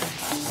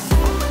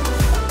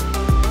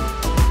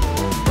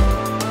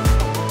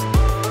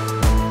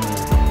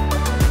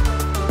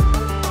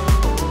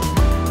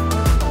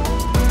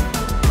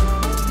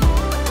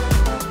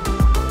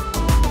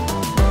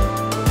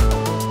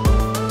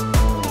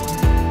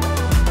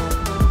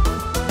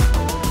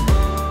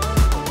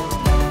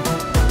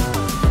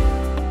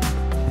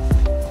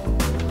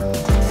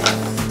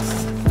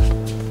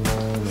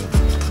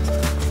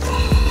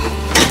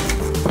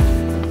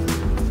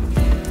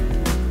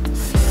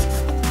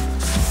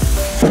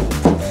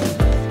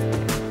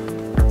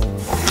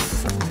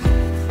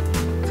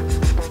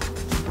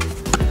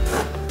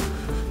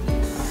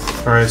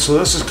 Alright, so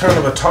this is kind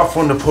of a tough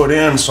one to put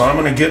in, so I'm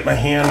going to get my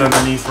hand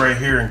underneath right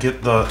here and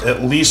get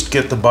at least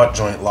get the butt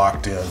joint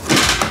locked in.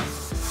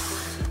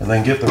 And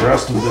then get the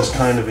rest of this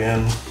kind of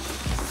in.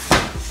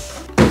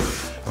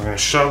 I'm going to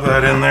shove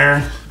that in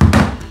there,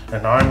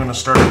 and now I'm going to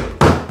start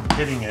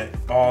hitting it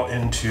all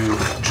into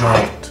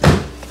joint.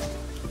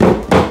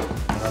 And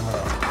I'm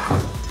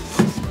going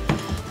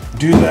to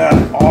do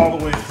that all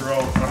the way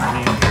throughout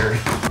underneath here.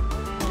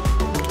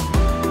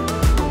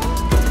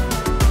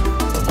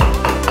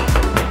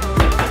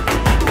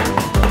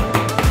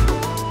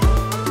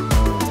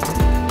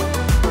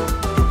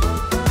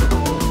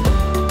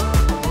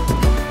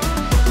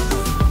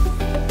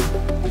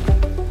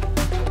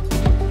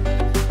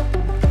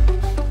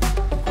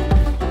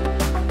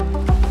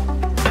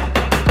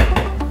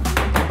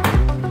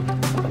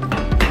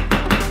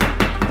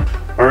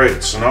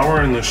 Alright, so now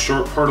we're in this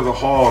short part of the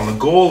hall, and the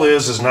goal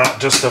is not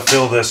just to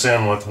fill this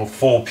in with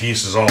full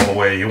pieces all the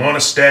way. You want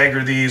to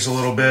stagger these a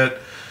little bit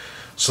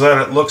so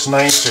that it looks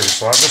nicer.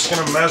 So I'm just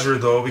going to measure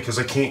though, because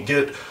I can't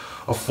get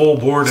a full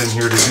board in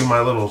here to do my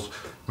little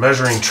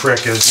measuring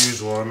trick as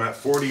usual. I'm at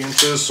 40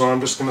 inches, so I'm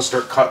just going to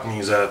start cutting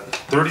these at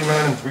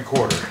 39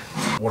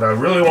 3/4. What I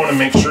really want to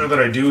make sure that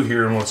I do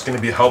here, and what's going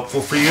to be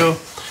helpful for you,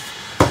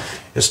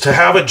 is to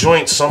have a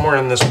joint somewhere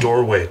in this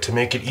doorway to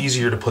make it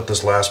easier to put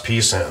this last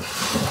piece in.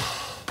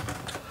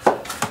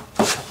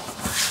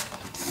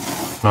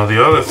 Now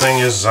the other thing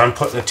is I'm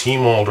putting a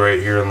T-mold right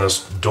here in this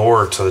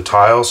door to the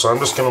tile, so I'm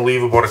just going to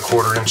leave about a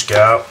 1/4 inch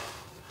gap.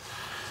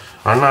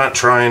 I'm not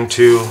trying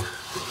to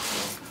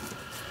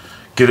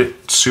get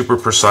it super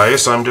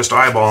precise, I'm just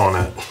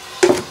eyeballing it.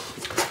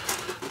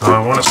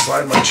 Now I want to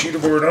slide my cheater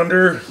board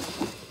under,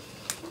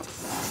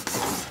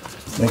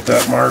 make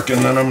that mark,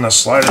 and then I'm going to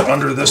slide it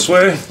under this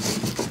way.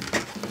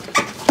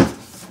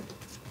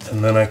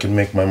 And then I can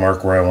make my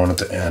mark where I want it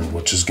to end,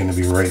 which is going to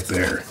be right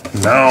there.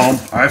 Now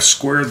I've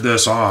squared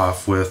this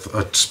off with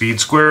a speed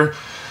square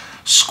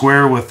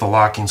with the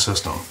locking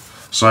system.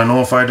 So I know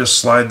if I just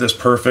slide this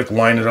perfect,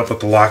 line it up with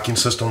the locking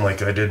system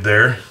like I did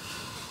there.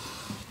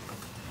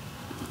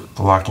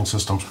 The locking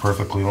system's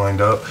perfectly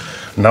lined up.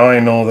 Now I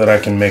know that I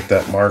can make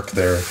that mark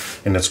there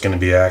and it's going to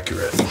be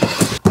accurate.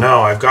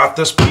 Now I've got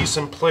this piece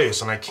in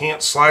place and I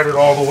can't slide it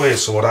all the way.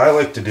 So what I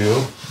like to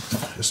do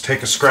is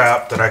take a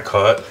scrap that I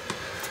cut,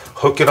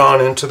 hook it on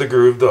into the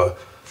groove, the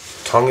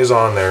tongue is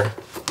on there.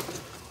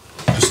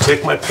 Just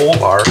take my pole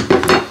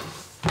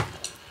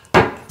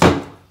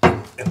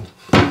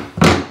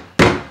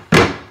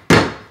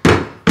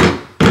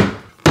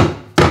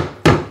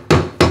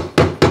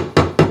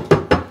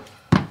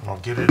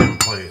get it in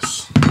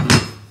place.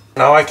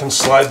 Now I can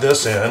slide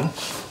this in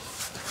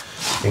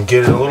and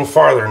get it a little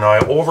farther. Now I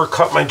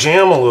overcut my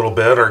jam a little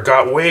bit, or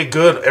got way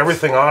good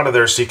everything out of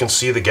there, so you can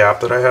see the gap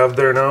that I have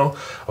there now.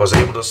 I was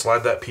able to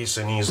slide that piece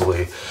in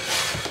easily.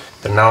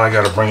 And now I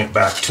got to bring it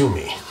back to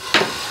me.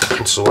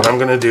 And so what I'm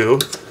going to do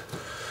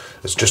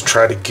is just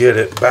try to get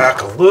it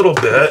back a little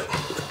bit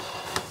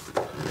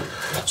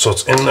so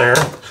it's in there.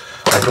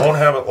 I don't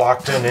have it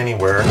locked in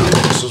anywhere.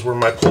 This is where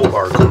my pull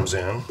bar comes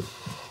in.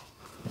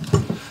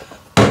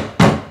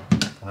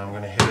 And I'm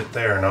going to hit it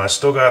there. Now I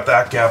still got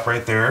that gap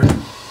right there.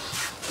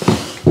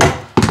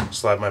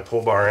 Slide my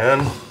pull bar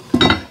in,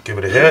 give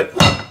it a hit.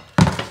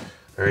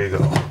 There you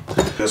go.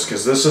 Just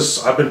because this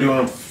is, I've been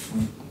doing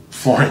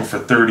flooring for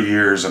 30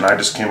 years, and I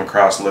just came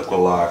across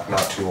Liquilock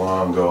not too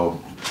long ago.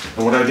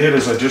 And what I did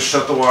is I just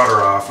shut the water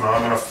off. Now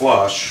I'm going to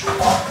flush.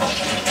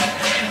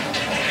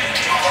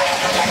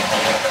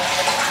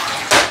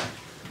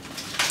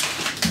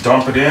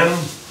 Dump it in.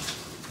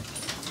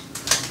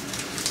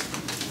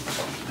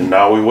 And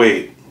now we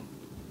wait.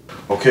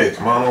 Okay,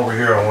 come on over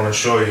here, I want to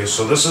show you.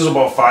 So this is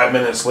about 5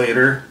 minutes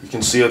later. You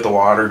can see it, the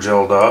water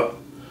gelled up.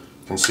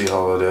 You can see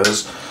how it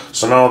is.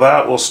 So now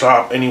that will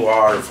stop any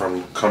water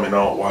from coming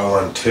out while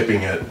I'm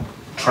tipping it,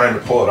 trying to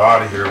pull it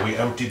out of here. We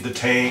emptied the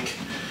tank.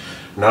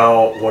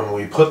 Now when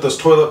we put this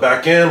toilet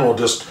back in, we'll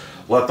just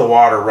let the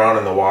water run,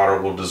 and the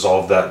water will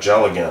dissolve that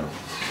gel again.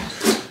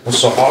 And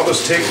so I'll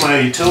just take my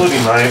utility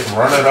knife and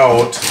run it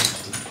out,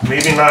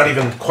 maybe not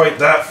even quite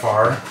that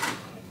far,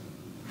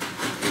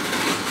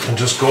 and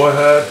just go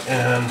ahead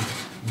and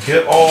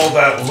get all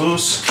that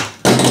loose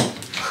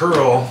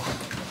curl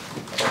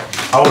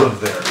out of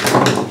there.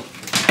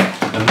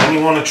 And then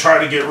you want to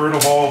try to get rid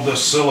of all of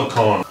this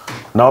silicone.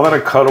 Now that I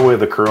cut away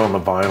the curl in the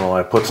vinyl,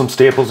 I put some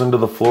staples into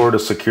the floor to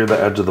secure the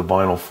edge of the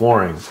vinyl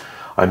flooring.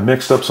 I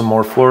mixed up some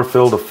more floor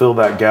fill to fill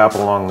that gap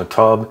along the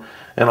tub,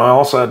 and I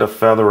also had to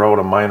feather out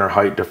a minor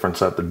height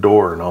difference at the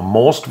door. Now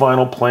most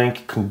vinyl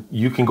plank,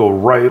 you can go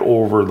right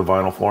over the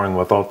vinyl flooring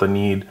without the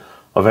need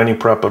of any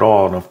prep at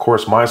all, and of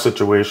course my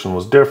situation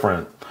was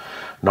different.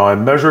 Now I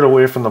measured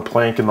away from the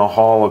plank in the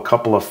hall a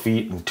couple of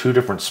feet in 2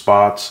 different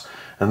spots,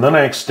 and then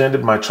I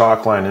extended my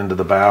chalk line into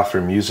the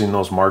bathroom using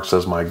those marks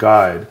as my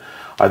guide.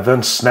 I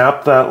then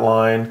snapped that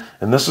line,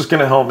 and this is going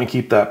to help me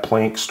keep that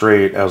plank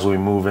straight as we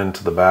move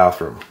into the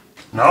bathroom.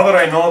 Now that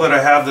I know that I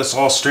have this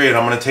all straight,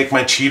 I'm going to take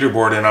my cheater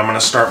board and I'm going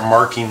to start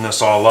marking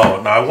this all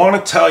out. Now I want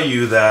to tell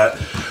you that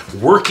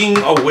working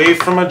away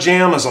from a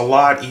jam is a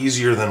lot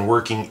easier than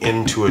working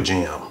into a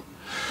jam.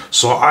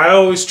 So I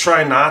always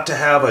try not to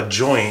have a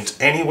joint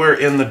anywhere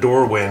in the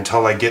doorway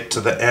until I get to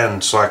the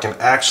end, so I can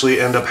actually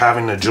end up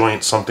having to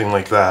joint something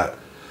like that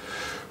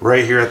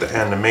right here at the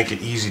end to make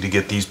it easy to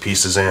get these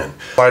pieces in.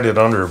 Slide it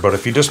under, but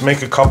if you just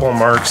make a couple of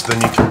marks,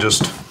 then you can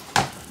just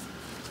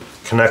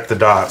connect the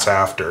dots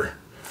after,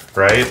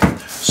 right?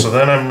 So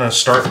then I'm going to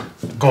start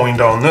going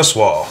down this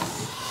wall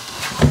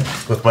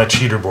with my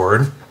cheater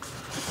board.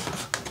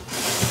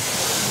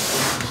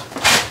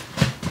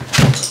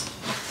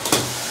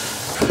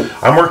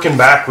 I'm working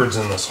backwards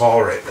in this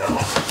hall right now,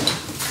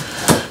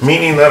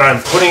 meaning that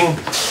I'm putting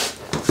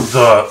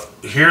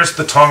here's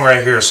the tongue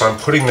right here, so I'm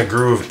putting the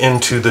groove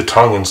into the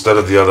tongue instead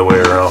of the other way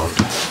around.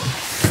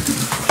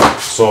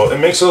 So it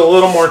makes it a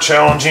little more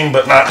challenging,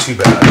 but not too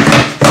bad.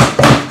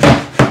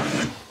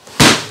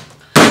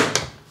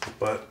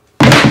 But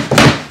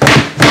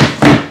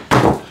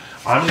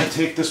I'm going to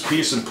take this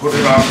piece and put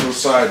it off to the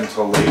side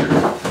until later.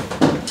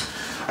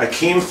 I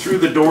came through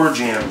the door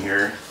jamb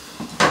here,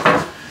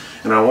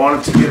 and I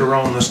wanted to get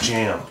around this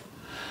jam.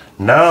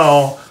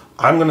 Now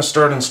I'm going to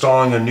start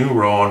installing a new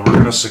row, and we're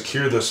going to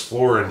secure this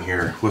floor in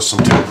here with some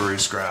Tilbury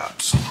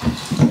scraps.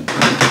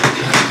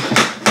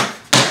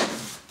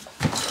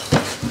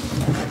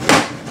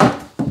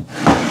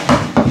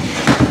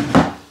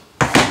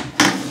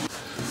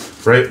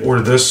 Right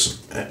where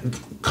this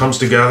comes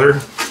together,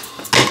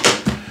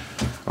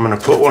 I'm going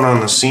to put one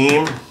on the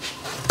seam,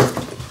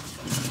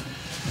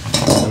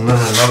 and then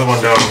another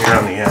one down here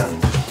on the end.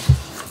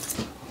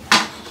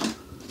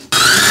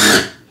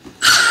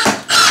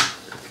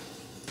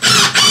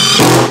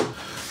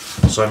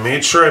 So I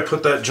made sure I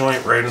put that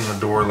joint right in the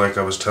door like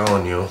I was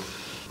telling you.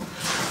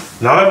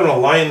 Now I'm going to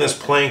line this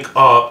plank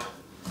up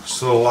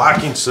so the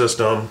locking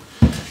system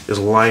is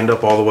lined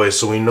up all the way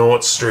so we know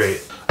it's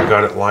straight. I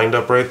got it lined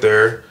up right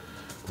there.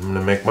 I'm going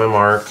to make my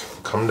mark,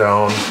 come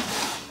down.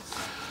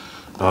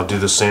 I'll do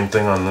the same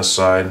thing on this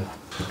side.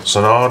 So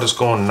now I'll just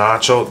go and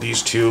notch out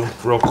these two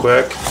real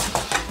quick.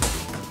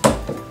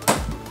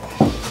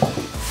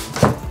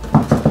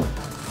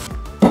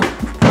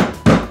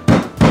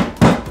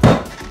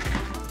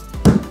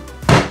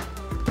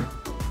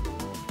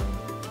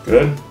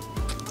 Good.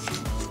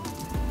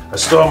 I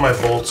still have my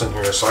bolts in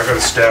here, so I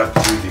gotta stab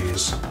through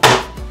these.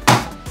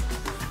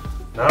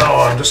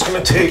 Now I'm just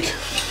gonna take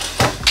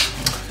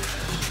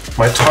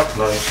my tuck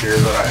knife here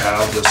that I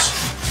have, this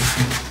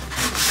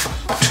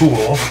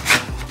tool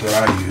that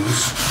I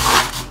use.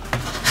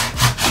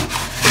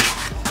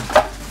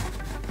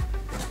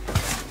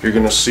 You're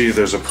gonna see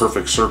there's a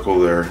perfect circle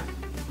there.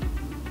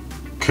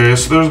 Okay. Okay,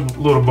 so there's a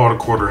little about a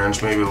 1/4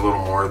 inch, maybe a little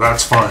more.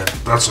 That's fine.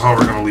 That's how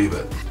we're gonna leave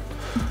it.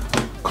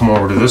 Come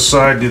over to this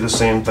side, do the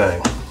same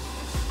thing.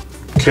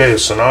 Okay,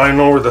 so now I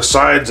know where the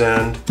sides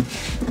end.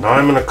 Now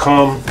I'm gonna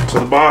come to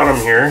the bottom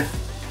here.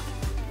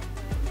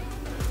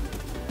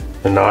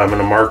 And now I'm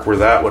gonna mark where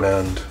that would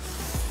end.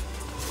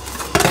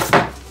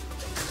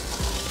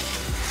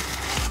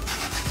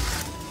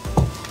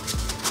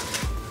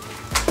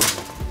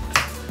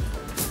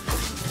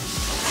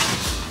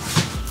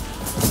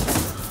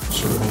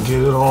 So we're gonna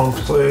get it all in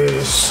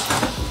place.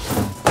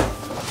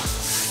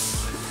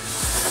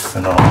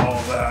 And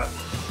all that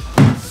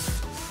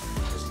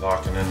is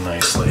locking in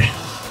nicely.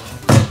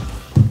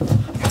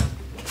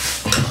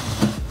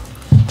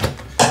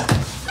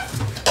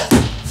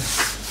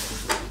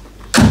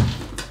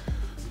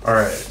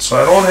 Alright,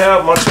 so I don't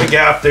have much of a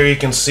gap there. You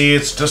can see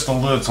it's just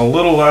it's a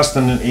little less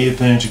than an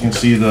 1/8 inch. You can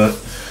see that,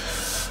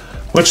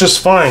 which is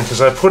fine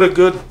because I put a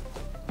good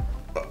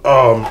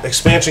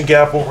expansion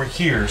gap over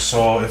here.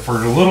 So if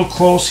we're a little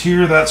close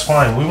here, that's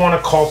fine. We want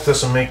to caulk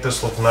this and make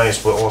this look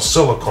nice with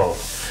silicone.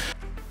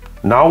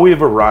 Now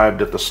we've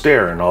arrived at the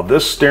stair. Now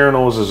this stair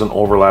nose is an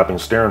overlapping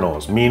stair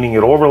nose, meaning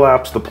it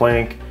overlaps the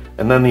plank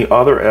and then the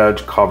other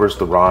edge covers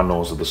the raw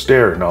nose of the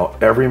stair. Now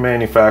every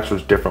manufacturer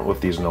is different with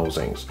these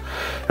nosings.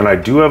 And I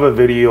do have a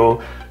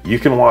video you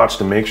can watch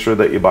to make sure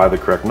that you buy the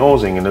correct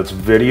nosing, and it's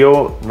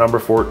video number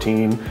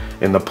 14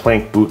 in the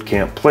Plank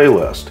Bootcamp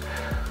playlist.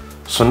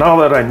 So now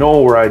that I know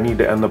where I need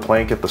to end the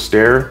plank at the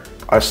stair,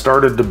 I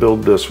started to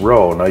build this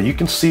row. Now you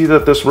can see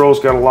that this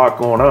row's got a lot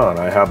going on.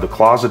 I have the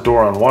closet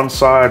door on one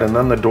side and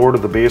then the door to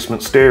the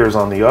basement stairs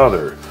on the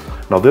other.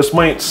 Now this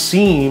might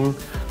seem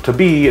to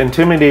be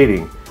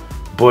intimidating,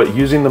 but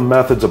using the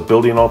methods of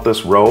building out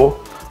this row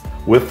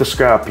with the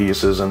scrap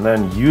pieces and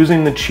then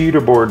using the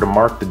cheater board to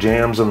mark the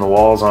jambs and the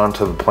walls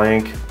onto the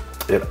plank,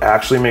 it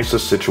actually makes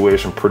this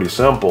situation pretty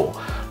simple.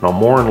 Now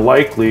more than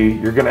likely,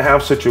 you're gonna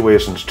have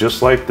situations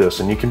just like this,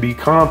 and you can be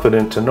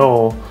confident to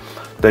know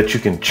that you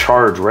can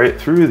charge right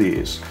through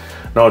these.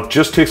 Now it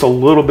just takes a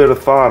little bit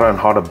of thought on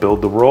how to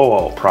build the row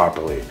out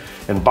properly.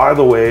 And by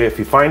the way, if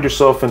you find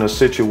yourself in a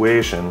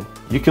situation,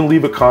 you can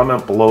leave a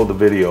comment below the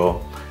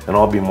video and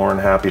I'll be more than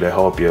happy to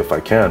help you if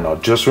I can. Now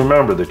just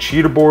remember, the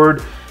cheater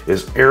board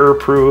is error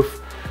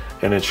proof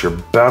and it's your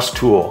best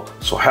tool.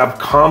 So have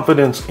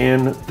confidence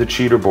in the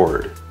cheater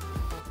board.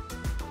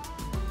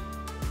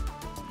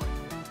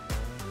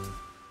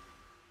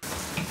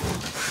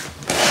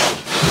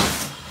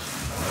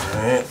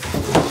 Alright,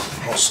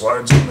 all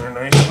slides in there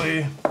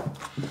nicely.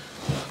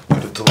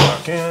 Get it to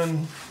lock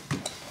in.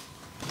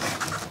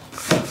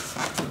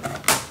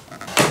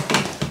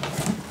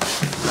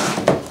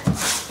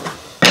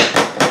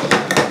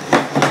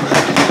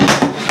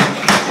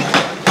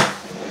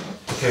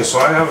 Okay, so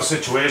I have a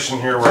situation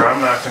here where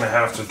I'm not going to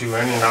have to do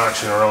any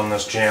notching around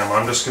this jamb.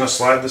 I'm just going to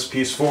slide this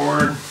piece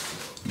forward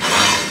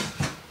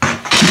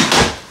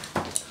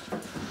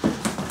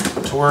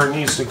to where it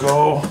needs to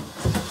go.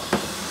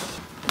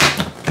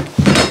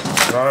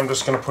 Now I'm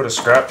just going to put a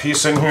scrap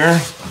piece in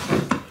here,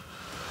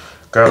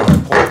 grab my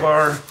pull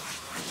bar,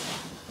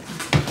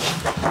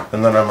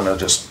 and then I'm going to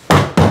just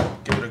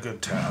give it a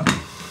good tap.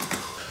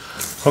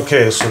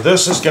 Okay, so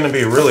this is going to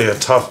be really a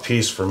tough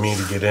piece for me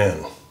to get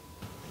in.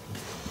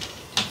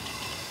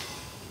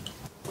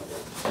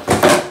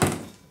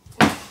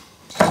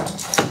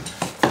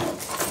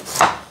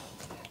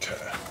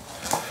 Okay,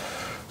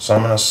 so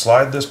I'm going to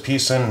slide this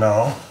piece in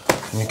now,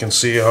 and you can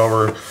see how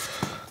we're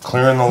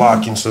clearing the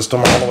locking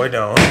system all the way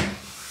down.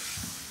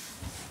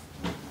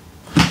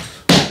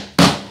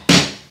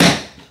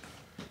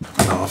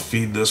 I'll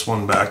feed this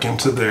one back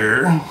into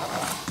there.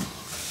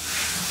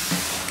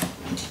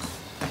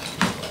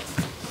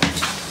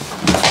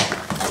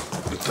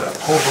 Get that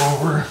pulled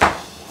over.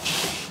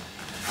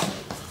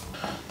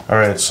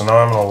 Alright, so now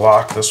I'm going to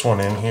lock this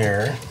one in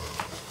here.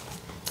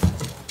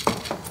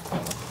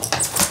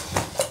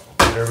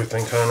 Get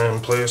everything kind of in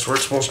place where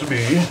it's supposed to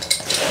be.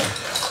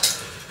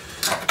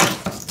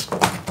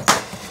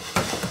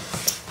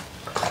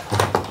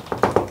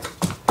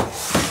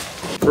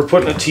 We're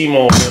putting a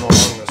T-mold in along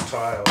this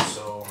tile,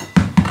 so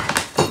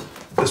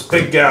this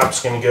big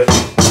gap's going to get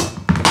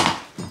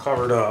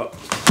covered up.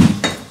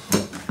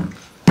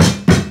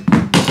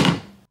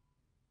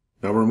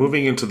 Now we're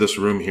moving into this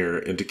room here,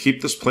 and to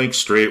keep this plank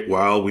straight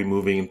while we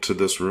moving into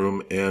this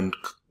room and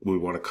we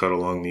want to cut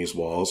along these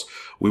walls,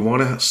 we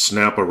want to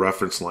snap a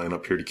reference line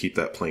up here to keep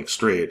that plank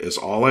straight, as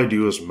all I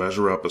do is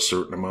measure up a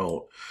certain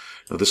amount.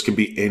 Now this can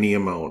be any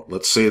amount.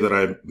 Let's say that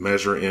I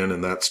measure in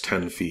and that's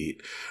 10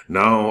 feet.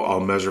 Now I'll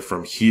measure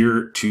from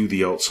here to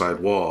the outside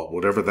wall.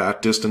 Whatever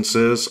that distance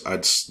is,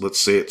 let's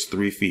say it's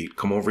 3 feet.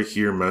 Come over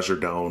here, measure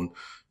down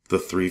the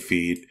 3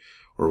 feet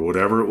or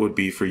whatever it would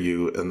be for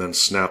you, and then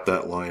snap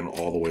that line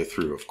all the way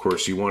through. Of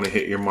course, you want to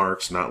hit your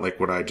marks, not like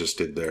what I just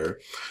did there.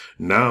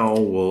 Now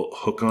we'll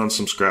hook on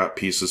some scrap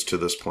pieces to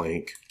this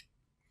plank.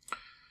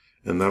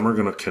 And then we're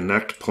going to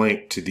connect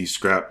plank to these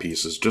scrap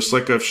pieces, just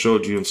like I've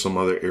showed you in some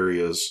other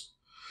areas.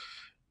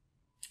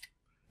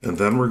 And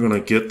then we're going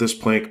to get this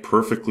plank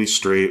perfectly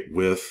straight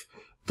with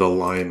the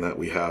line that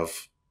we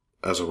have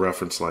as a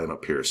reference line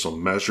up here. So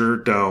measure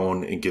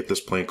down and get this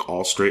plank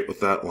all straight with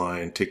that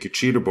line. Take your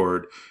cheater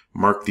board,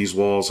 mark these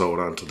walls out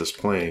onto this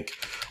plank.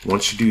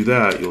 Once you do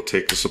that, you'll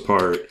take this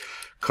apart,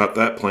 cut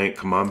that plank,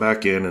 come on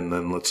back in, and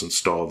then let's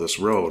install this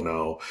row.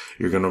 Now,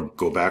 you're gonna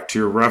go back to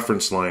your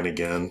reference line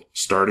again,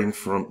 starting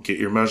from, get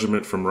your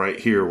measurement from right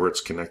here where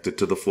it's connected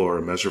to the floor,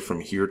 measure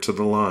from here to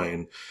the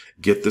line,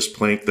 get this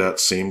plank that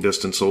same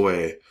distance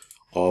away,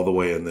 all the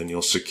way, and then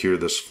you'll secure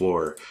this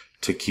floor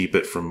to keep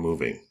it from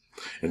moving.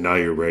 And now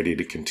you're ready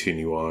to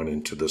continue on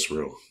into this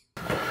room.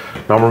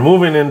 Now we're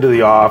moving into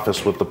the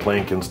office with the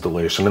plank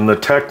installation, and the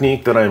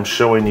technique that I'm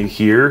showing you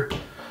here,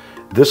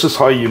 this is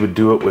how you would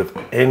do it with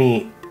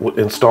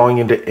installing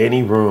into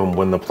any room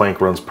when the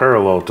plank runs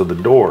parallel to the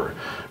door.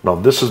 Now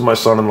this is my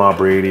son-in-law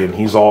Brady, and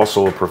he's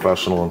also a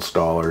professional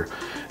installer,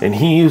 and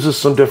he uses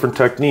some different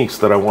techniques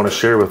that I want to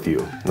share with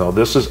you. Now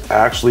this is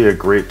actually a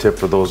great tip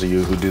for those of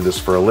you who do this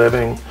for a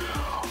living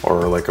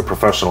or like a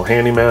professional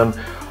handyman.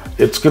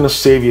 It's going to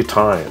save you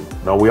time.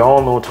 Now we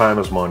all know time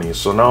is money,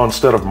 so now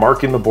instead of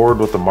marking the board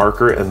with a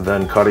marker and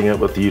then cutting it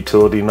with a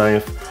utility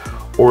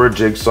knife or a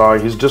jigsaw,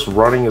 he's just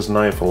running his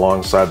knife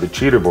alongside the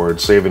cheater board,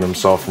 saving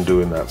himself from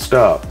doing that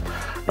step.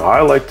 Now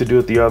I like to do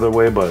it the other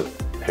way, but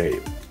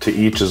hey, to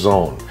each his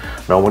own.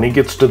 Now when he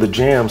gets to the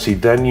jambs, he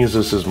then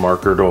uses his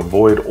marker to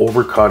avoid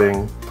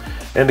overcutting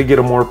and to get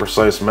a more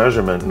precise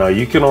measurement. Now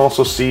you can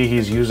also see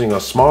he's using a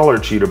smaller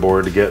cheater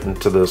board to get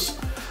into this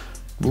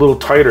little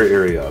tighter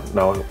area.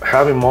 Now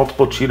having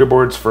multiple cheater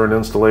boards for an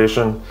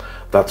installation,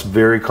 that's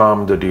very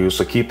common to do,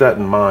 so keep that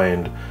in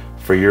mind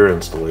for your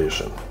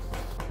installation.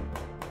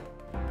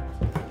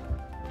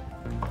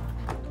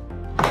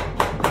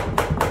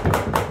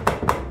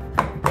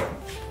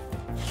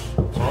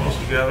 It's almost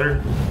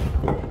together.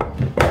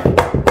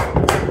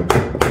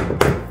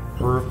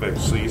 Perfect.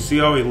 So you see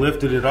how he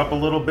lifted it up a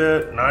little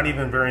bit? Not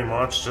even very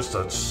much, just a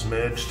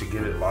smidge to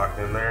get it locked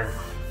in there.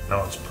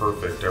 Now it's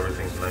perfect.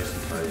 Everything's nice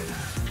and tight.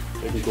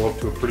 You can go up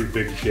to a pretty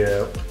big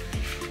gap.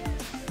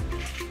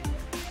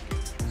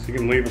 So you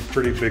can leave a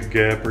pretty big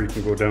gap, or you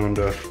can go down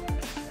to,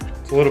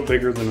 it's a little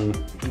bigger than an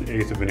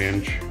 1/8 of an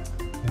inch.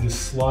 You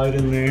just slide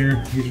in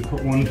there. You just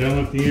put one down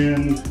at the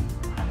end.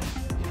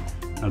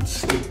 I'd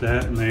stick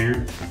that in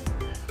there.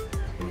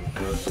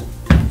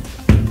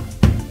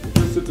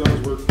 This it does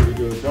work pretty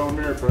good. Down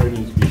there it probably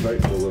needs to be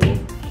tightened a little.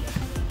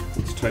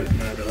 Let's tighten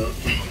that up.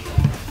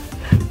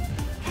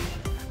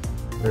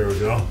 There we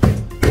go.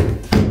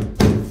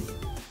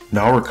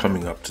 Now we're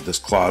coming up to this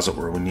closet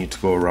where we need to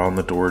go around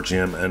the door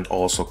jamb and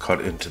also cut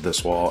into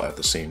this wall at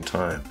the same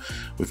time.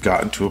 We've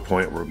gotten to a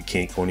point where we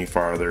can't go any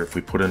farther. If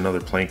we put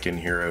another plank in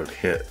here, it would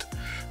hit.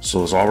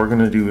 So all we're going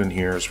to do in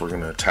here is we're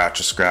going to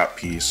attach a scrap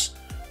piece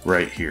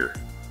right here.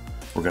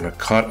 We're going to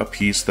cut a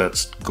piece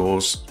that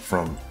goes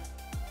from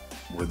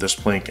where this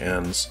plank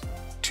ends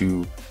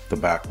to the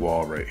back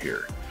wall right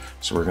here.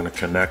 So we're going to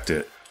connect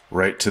it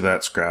right to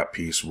that scrap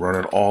piece, run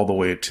it all the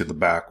way to the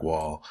back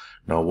wall.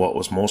 Now what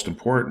was most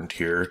important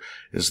here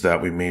is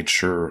that we made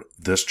sure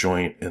this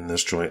joint and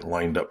this joint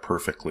lined up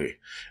perfectly.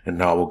 And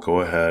now we'll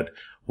go ahead,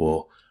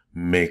 we'll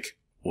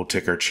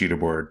take our cheater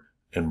board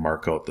and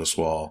mark out this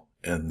wall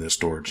and this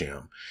door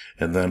jamb.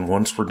 And then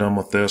once we're done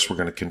with this, we're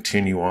going to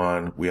continue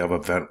on. We have a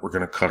vent we're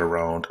going to cut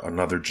around,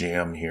 another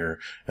jamb here,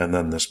 and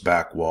then this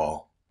back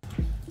wall.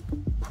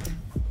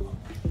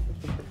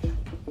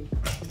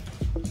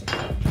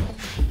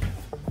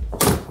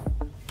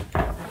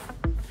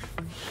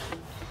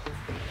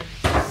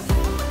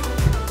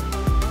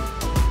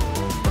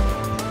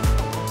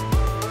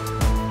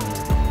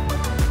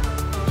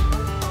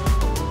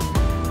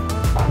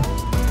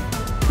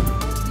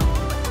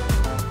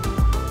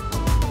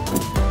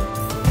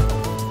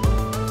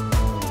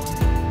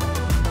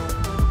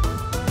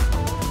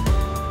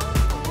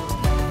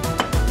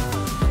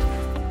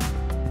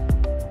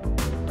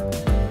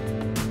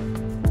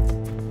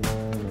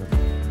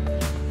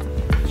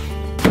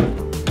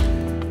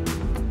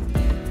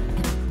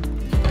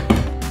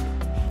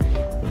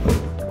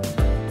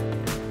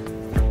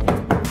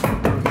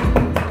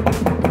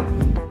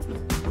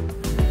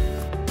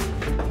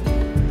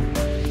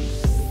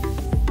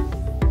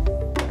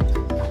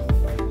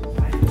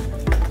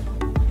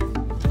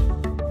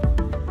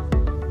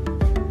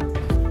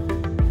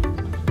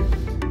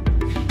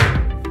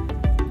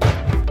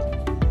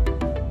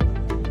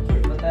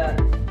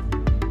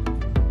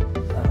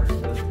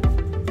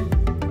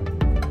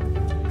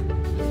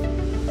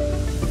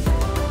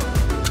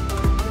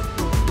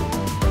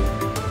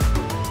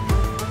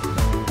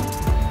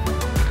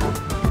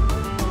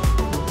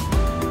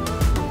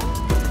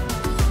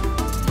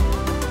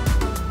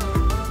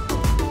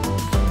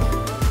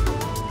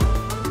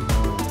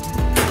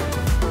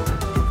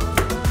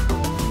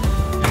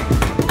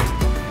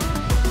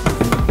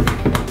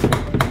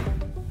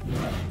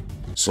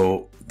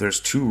 So there's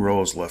 2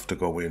 rows left to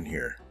go in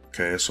here.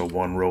 Okay, so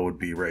one row would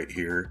be right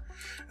here,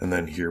 and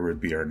then here would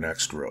be our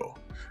next row.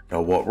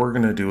 Now what we're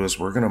going to do is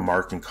we're going to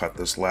mark and cut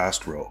this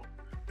last row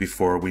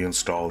before we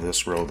install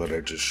this row that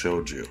I just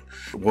showed you.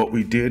 What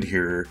we did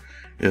here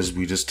is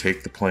we just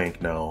take the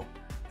plank now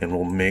and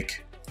we'll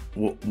make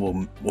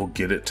we'll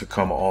get it to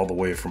come all the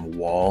way from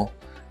wall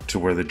to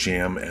where the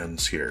jamb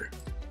ends here.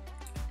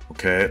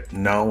 Okay,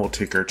 now we'll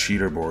take our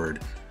cheater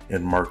board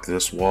and mark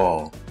this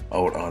wall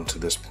out onto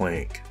this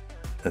plank.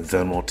 And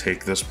then we'll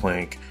take this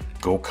plank,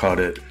 go cut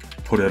it,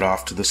 put it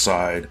off to the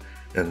side,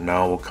 and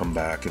now we'll come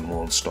back and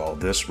we'll install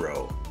this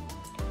row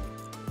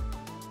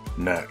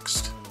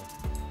next.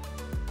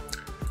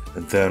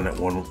 And then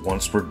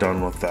once we're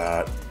done with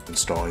that,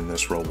 installing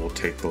this row, we'll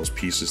take those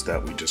pieces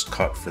that we just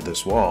cut for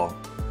this wall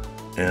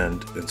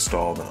and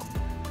install them.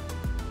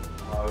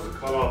 There's a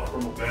cutoff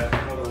from the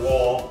back of the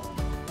wall.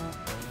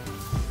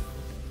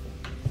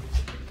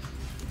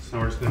 So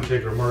now we're just going to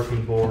take our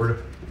marking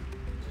board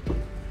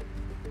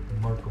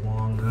and mark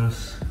along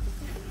this.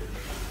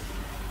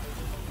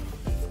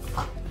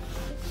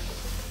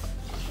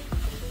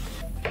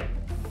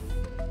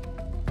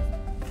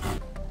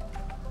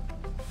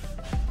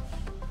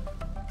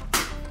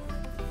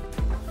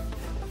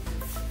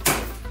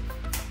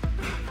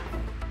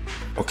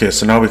 Okay,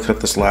 so now we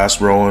cut this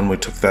last row and we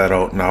took that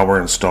out. Now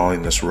we're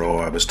installing this row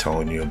I was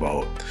telling you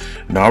about.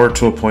 Now we're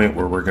to a point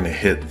where we're going to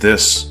hit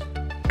this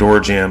door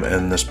jamb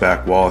and this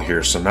back wall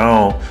here. So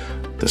now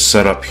the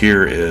setup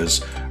here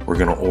is we're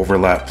going to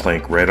overlap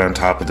plank right on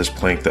top of this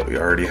plank that we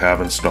already have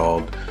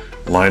installed,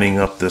 lining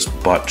up this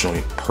butt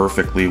joint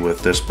perfectly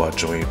with this butt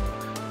joint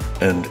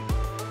and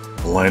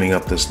lining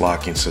up this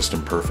locking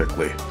system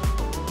perfectly.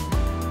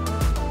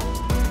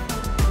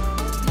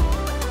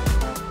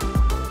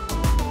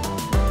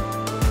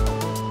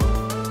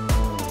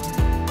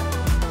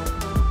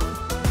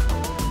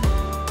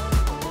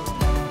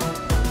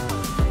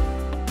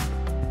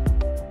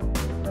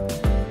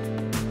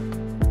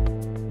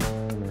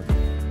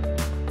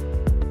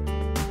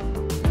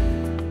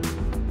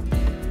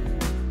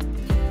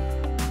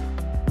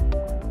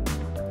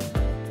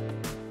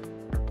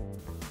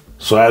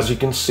 So as you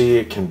can see,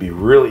 it can be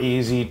real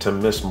easy to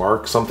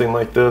mismark something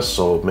like this.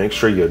 So make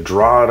sure you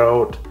draw it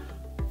out,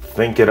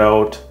 think it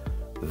out,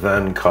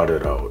 then cut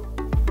it out.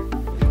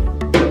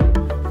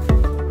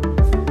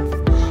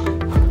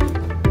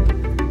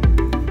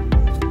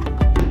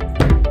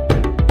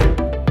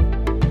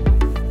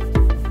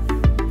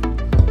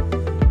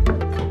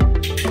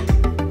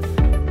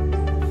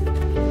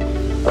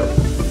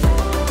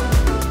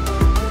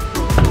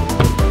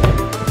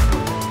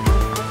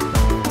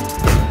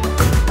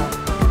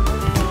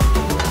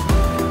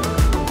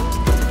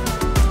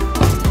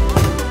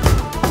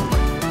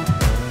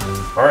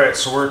 Alright,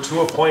 so we're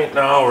to a point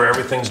now where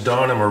everything's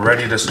done and we're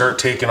ready to start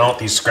taking out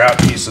these scrap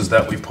pieces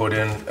that we put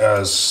in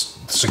as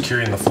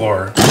securing the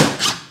floor.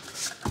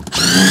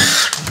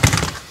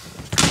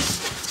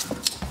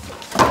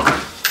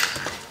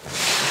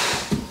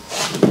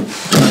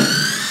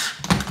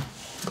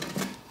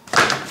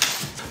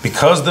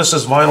 Because this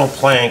is vinyl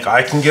plank,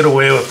 I can get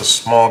away with a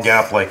small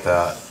gap like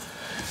that.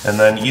 And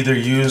then either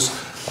use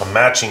a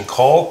matching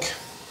caulk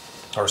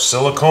or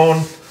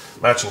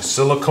matching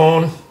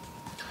silicone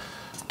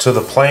to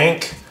the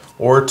plank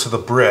or to the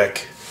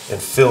brick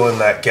and fill in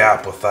that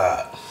gap with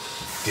that.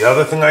 The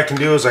other thing I can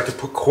do is I can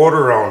put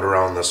quarter round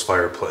around this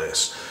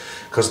fireplace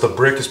because the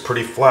brick is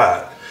pretty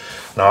flat.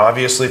 Now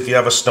obviously if you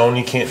have a stone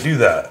you can't do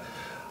that.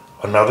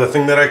 Another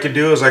thing that I could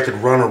do is I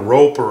could run a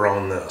rope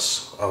around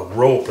this,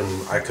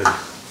 and I could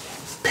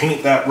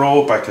paint that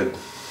rope. I could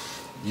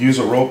use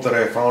a rope that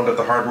I found at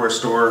the hardware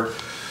store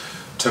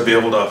to be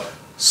able to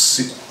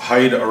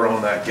hide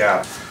around that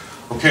gap.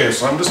 Okay,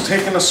 so I'm just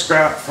taking a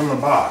scrap from the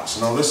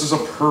box. Now this is a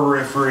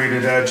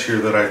perforated edge here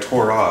that I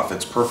tore off.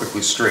 It's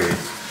perfectly straight.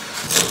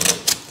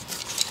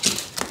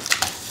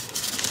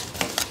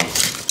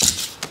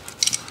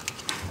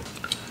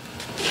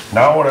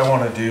 Now what I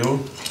want to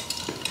do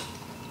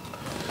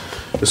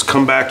is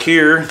come back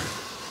here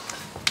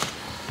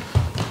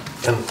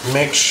and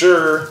make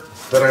sure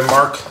that I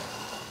mark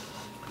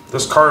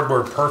this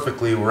cardboard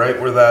perfectly right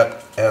where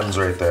that ends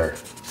right there.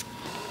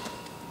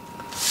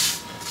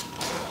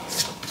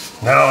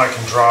 Now I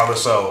can draw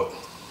this out.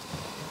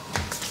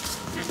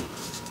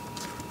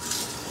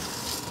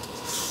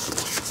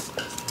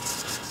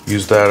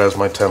 Use that as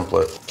my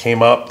template.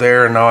 Came up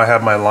there and now I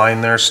have my line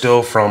there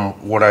still from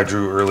what I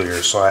drew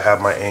earlier, so I have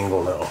my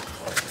angle now.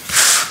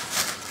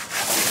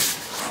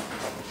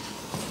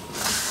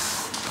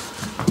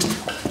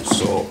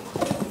 So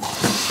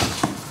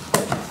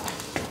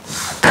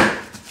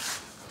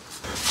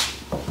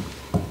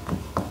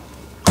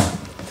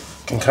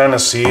you can kind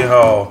of see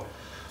how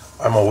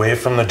I'm away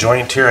from the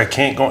joint here. I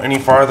can't go any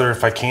farther.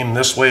 If I came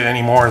this way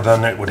anymore,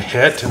 then it would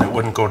hit and it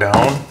wouldn't go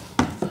down.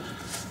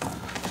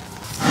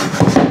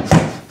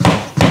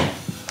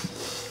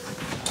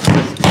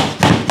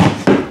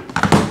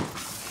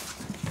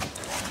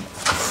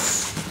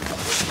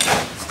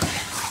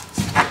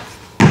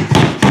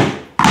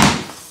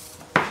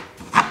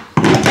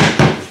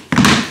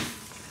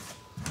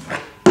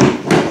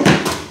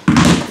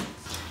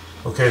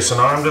 Okay, so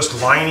now I'm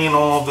just lining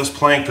all of this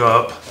plank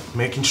up,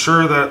 making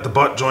sure that the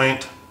butt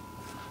joint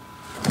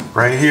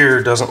right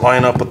here doesn't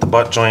line up with the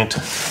butt joint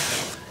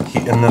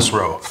in this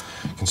row.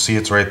 You can see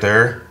it's right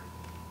there.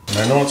 And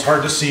I know it's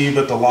hard to see,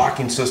 but the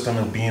locking system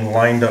is being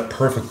lined up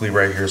perfectly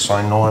right here, so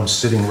I know I'm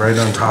sitting right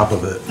on top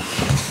of it.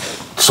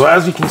 So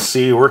as you can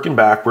see, working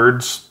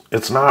backwards,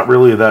 it's not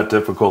really that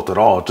difficult at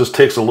all. It just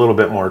takes a little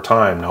bit more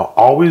time. Now,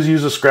 always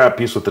use a scrap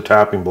piece with the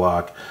tapping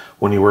block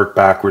when you work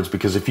backwards,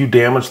 because if you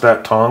damage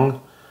that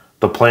tongue,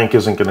 the plank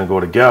isn't going to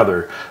go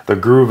together. The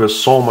groove is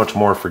so much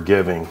more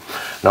forgiving.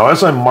 Now,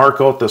 as I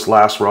mark out this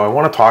last row, I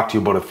want to talk to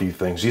you about a few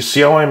things. You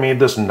see how I made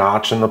this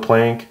notch in the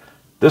plank?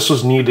 This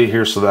was needed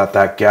here so that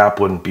that gap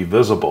wouldn't be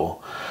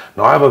visible.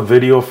 Now, I have a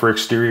video for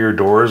exterior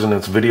doors, and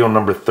it's video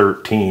number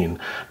 13.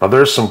 Now,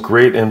 there's some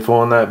great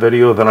info in that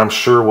video that I'm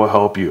sure will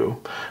help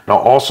you. Now,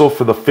 also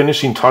for the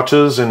finishing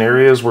touches in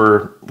areas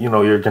where, you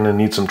know, you're going to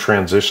need some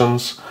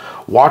transitions,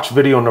 watch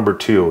video number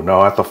 2.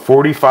 Now, at the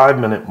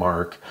 45-minute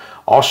mark,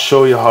 I'll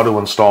show you how to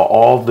install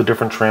all of the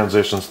different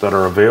transitions that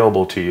are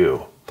available to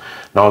you.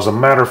 Now, as a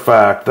matter of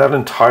fact, that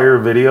entire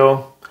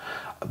video,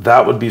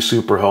 that would be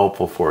super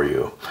helpful for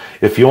you.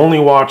 If you only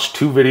watch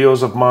 2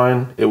 videos of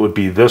mine, it would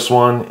be this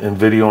one and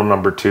video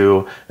number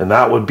 2, and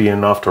that would be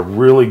enough to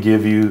really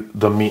give you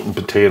the meat and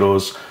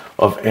potatoes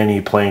of any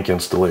plank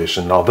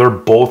installation. Now, they're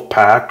both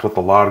packed with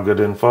a lot of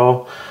good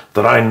info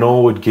that I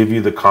know would give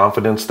you the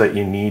confidence that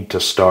you need to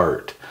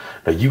start.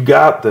 Now, you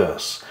got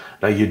this.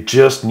 Now, you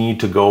just need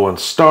to go and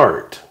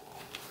start.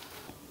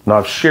 Now,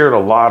 I've shared a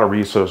lot of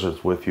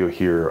resources with you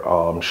here.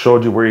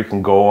 Showed you where you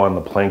can go on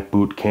the Plank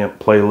Boot Camp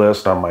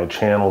playlist on my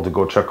channel to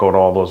go check out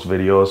all those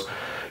videos.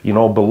 You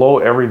know, below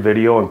every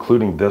video,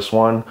 including this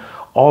one,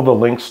 all the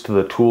links to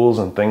the tools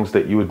and things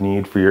that you would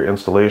need for your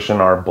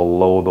installation are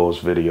below those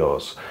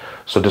videos.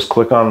 So just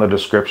click on the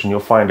description.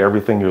 You'll find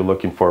everything you're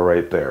looking for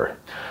right there.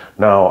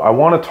 Now, I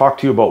want to talk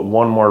to you about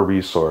one more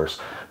resource.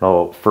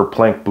 Now, for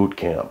Plank Boot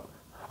Camp.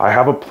 I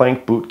have a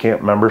Plank Boot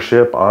Camp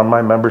membership on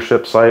my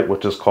membership site,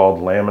 which is called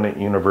Laminate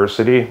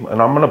University,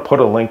 and I'm going to put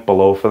a link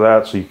below for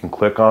that so you can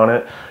click on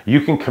it. You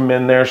can come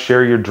in there,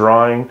 share your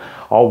drawing.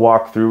 I'll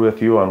walk through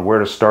with you on where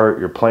to start,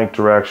 your plank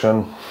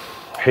direction.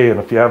 Hey, and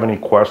if you have any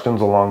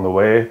questions along the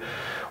way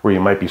where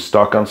you might be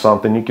stuck on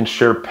something, you can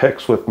share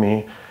pics with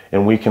me,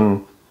 and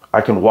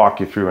I can walk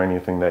you through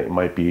anything that you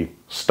might be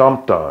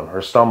stumped on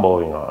or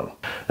stumbling on.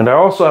 And I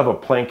also have a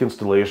plank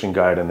installation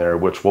guide in there,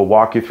 which will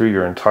walk you through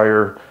your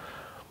entire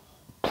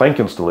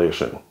plank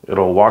installation.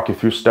 It'll walk you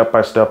through step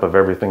by step of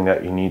everything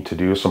that you need to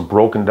do. Some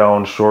broken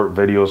down short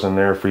videos in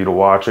there for you to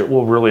watch. It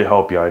will really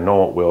help you. I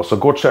know it will. So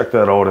go check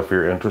that out if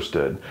you're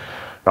interested.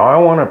 Now, I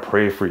want to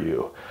pray for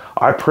you.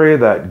 I pray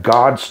that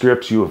God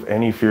strips you of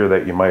any fear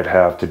that you might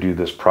have to do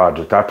this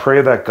project. I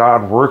pray that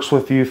God works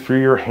with you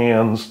through your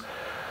hands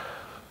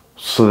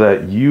so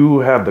that you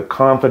have the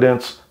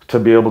confidence to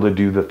be able to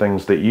do the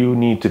things that you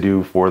need to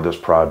do for this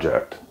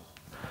project.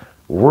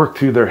 Work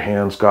through their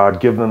hands, God.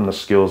 Give them the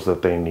skills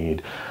that they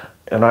need.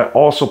 And I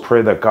also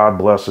pray that God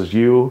blesses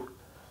you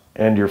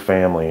and your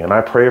family. And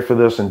I pray for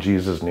this in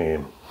Jesus'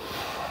 name.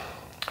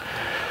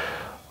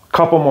 A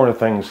couple more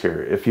things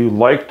here. If you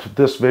liked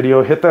this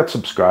video, hit that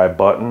subscribe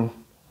button.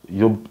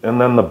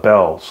 And then the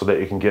bell so that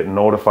you can get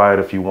notified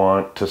if you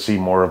want to see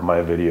more of my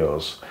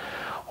videos.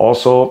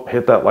 Also,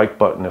 hit that like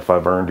button if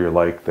I've earned your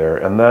like there.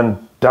 And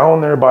then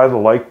down there by the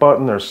like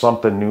button, there's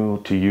something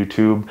new to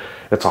YouTube.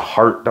 It's a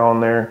heart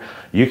down there.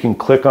 You can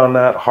click on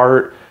that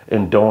heart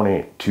and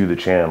donate to the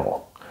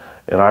channel.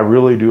 And I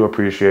really do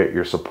appreciate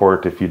your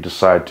support if you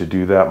decide to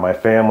do that. My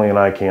family and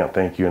I can't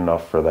thank you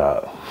enough for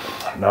that.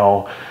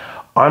 Now,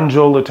 I'm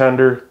Joe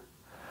Latender.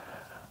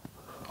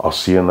 I'll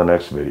see you in the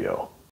next video.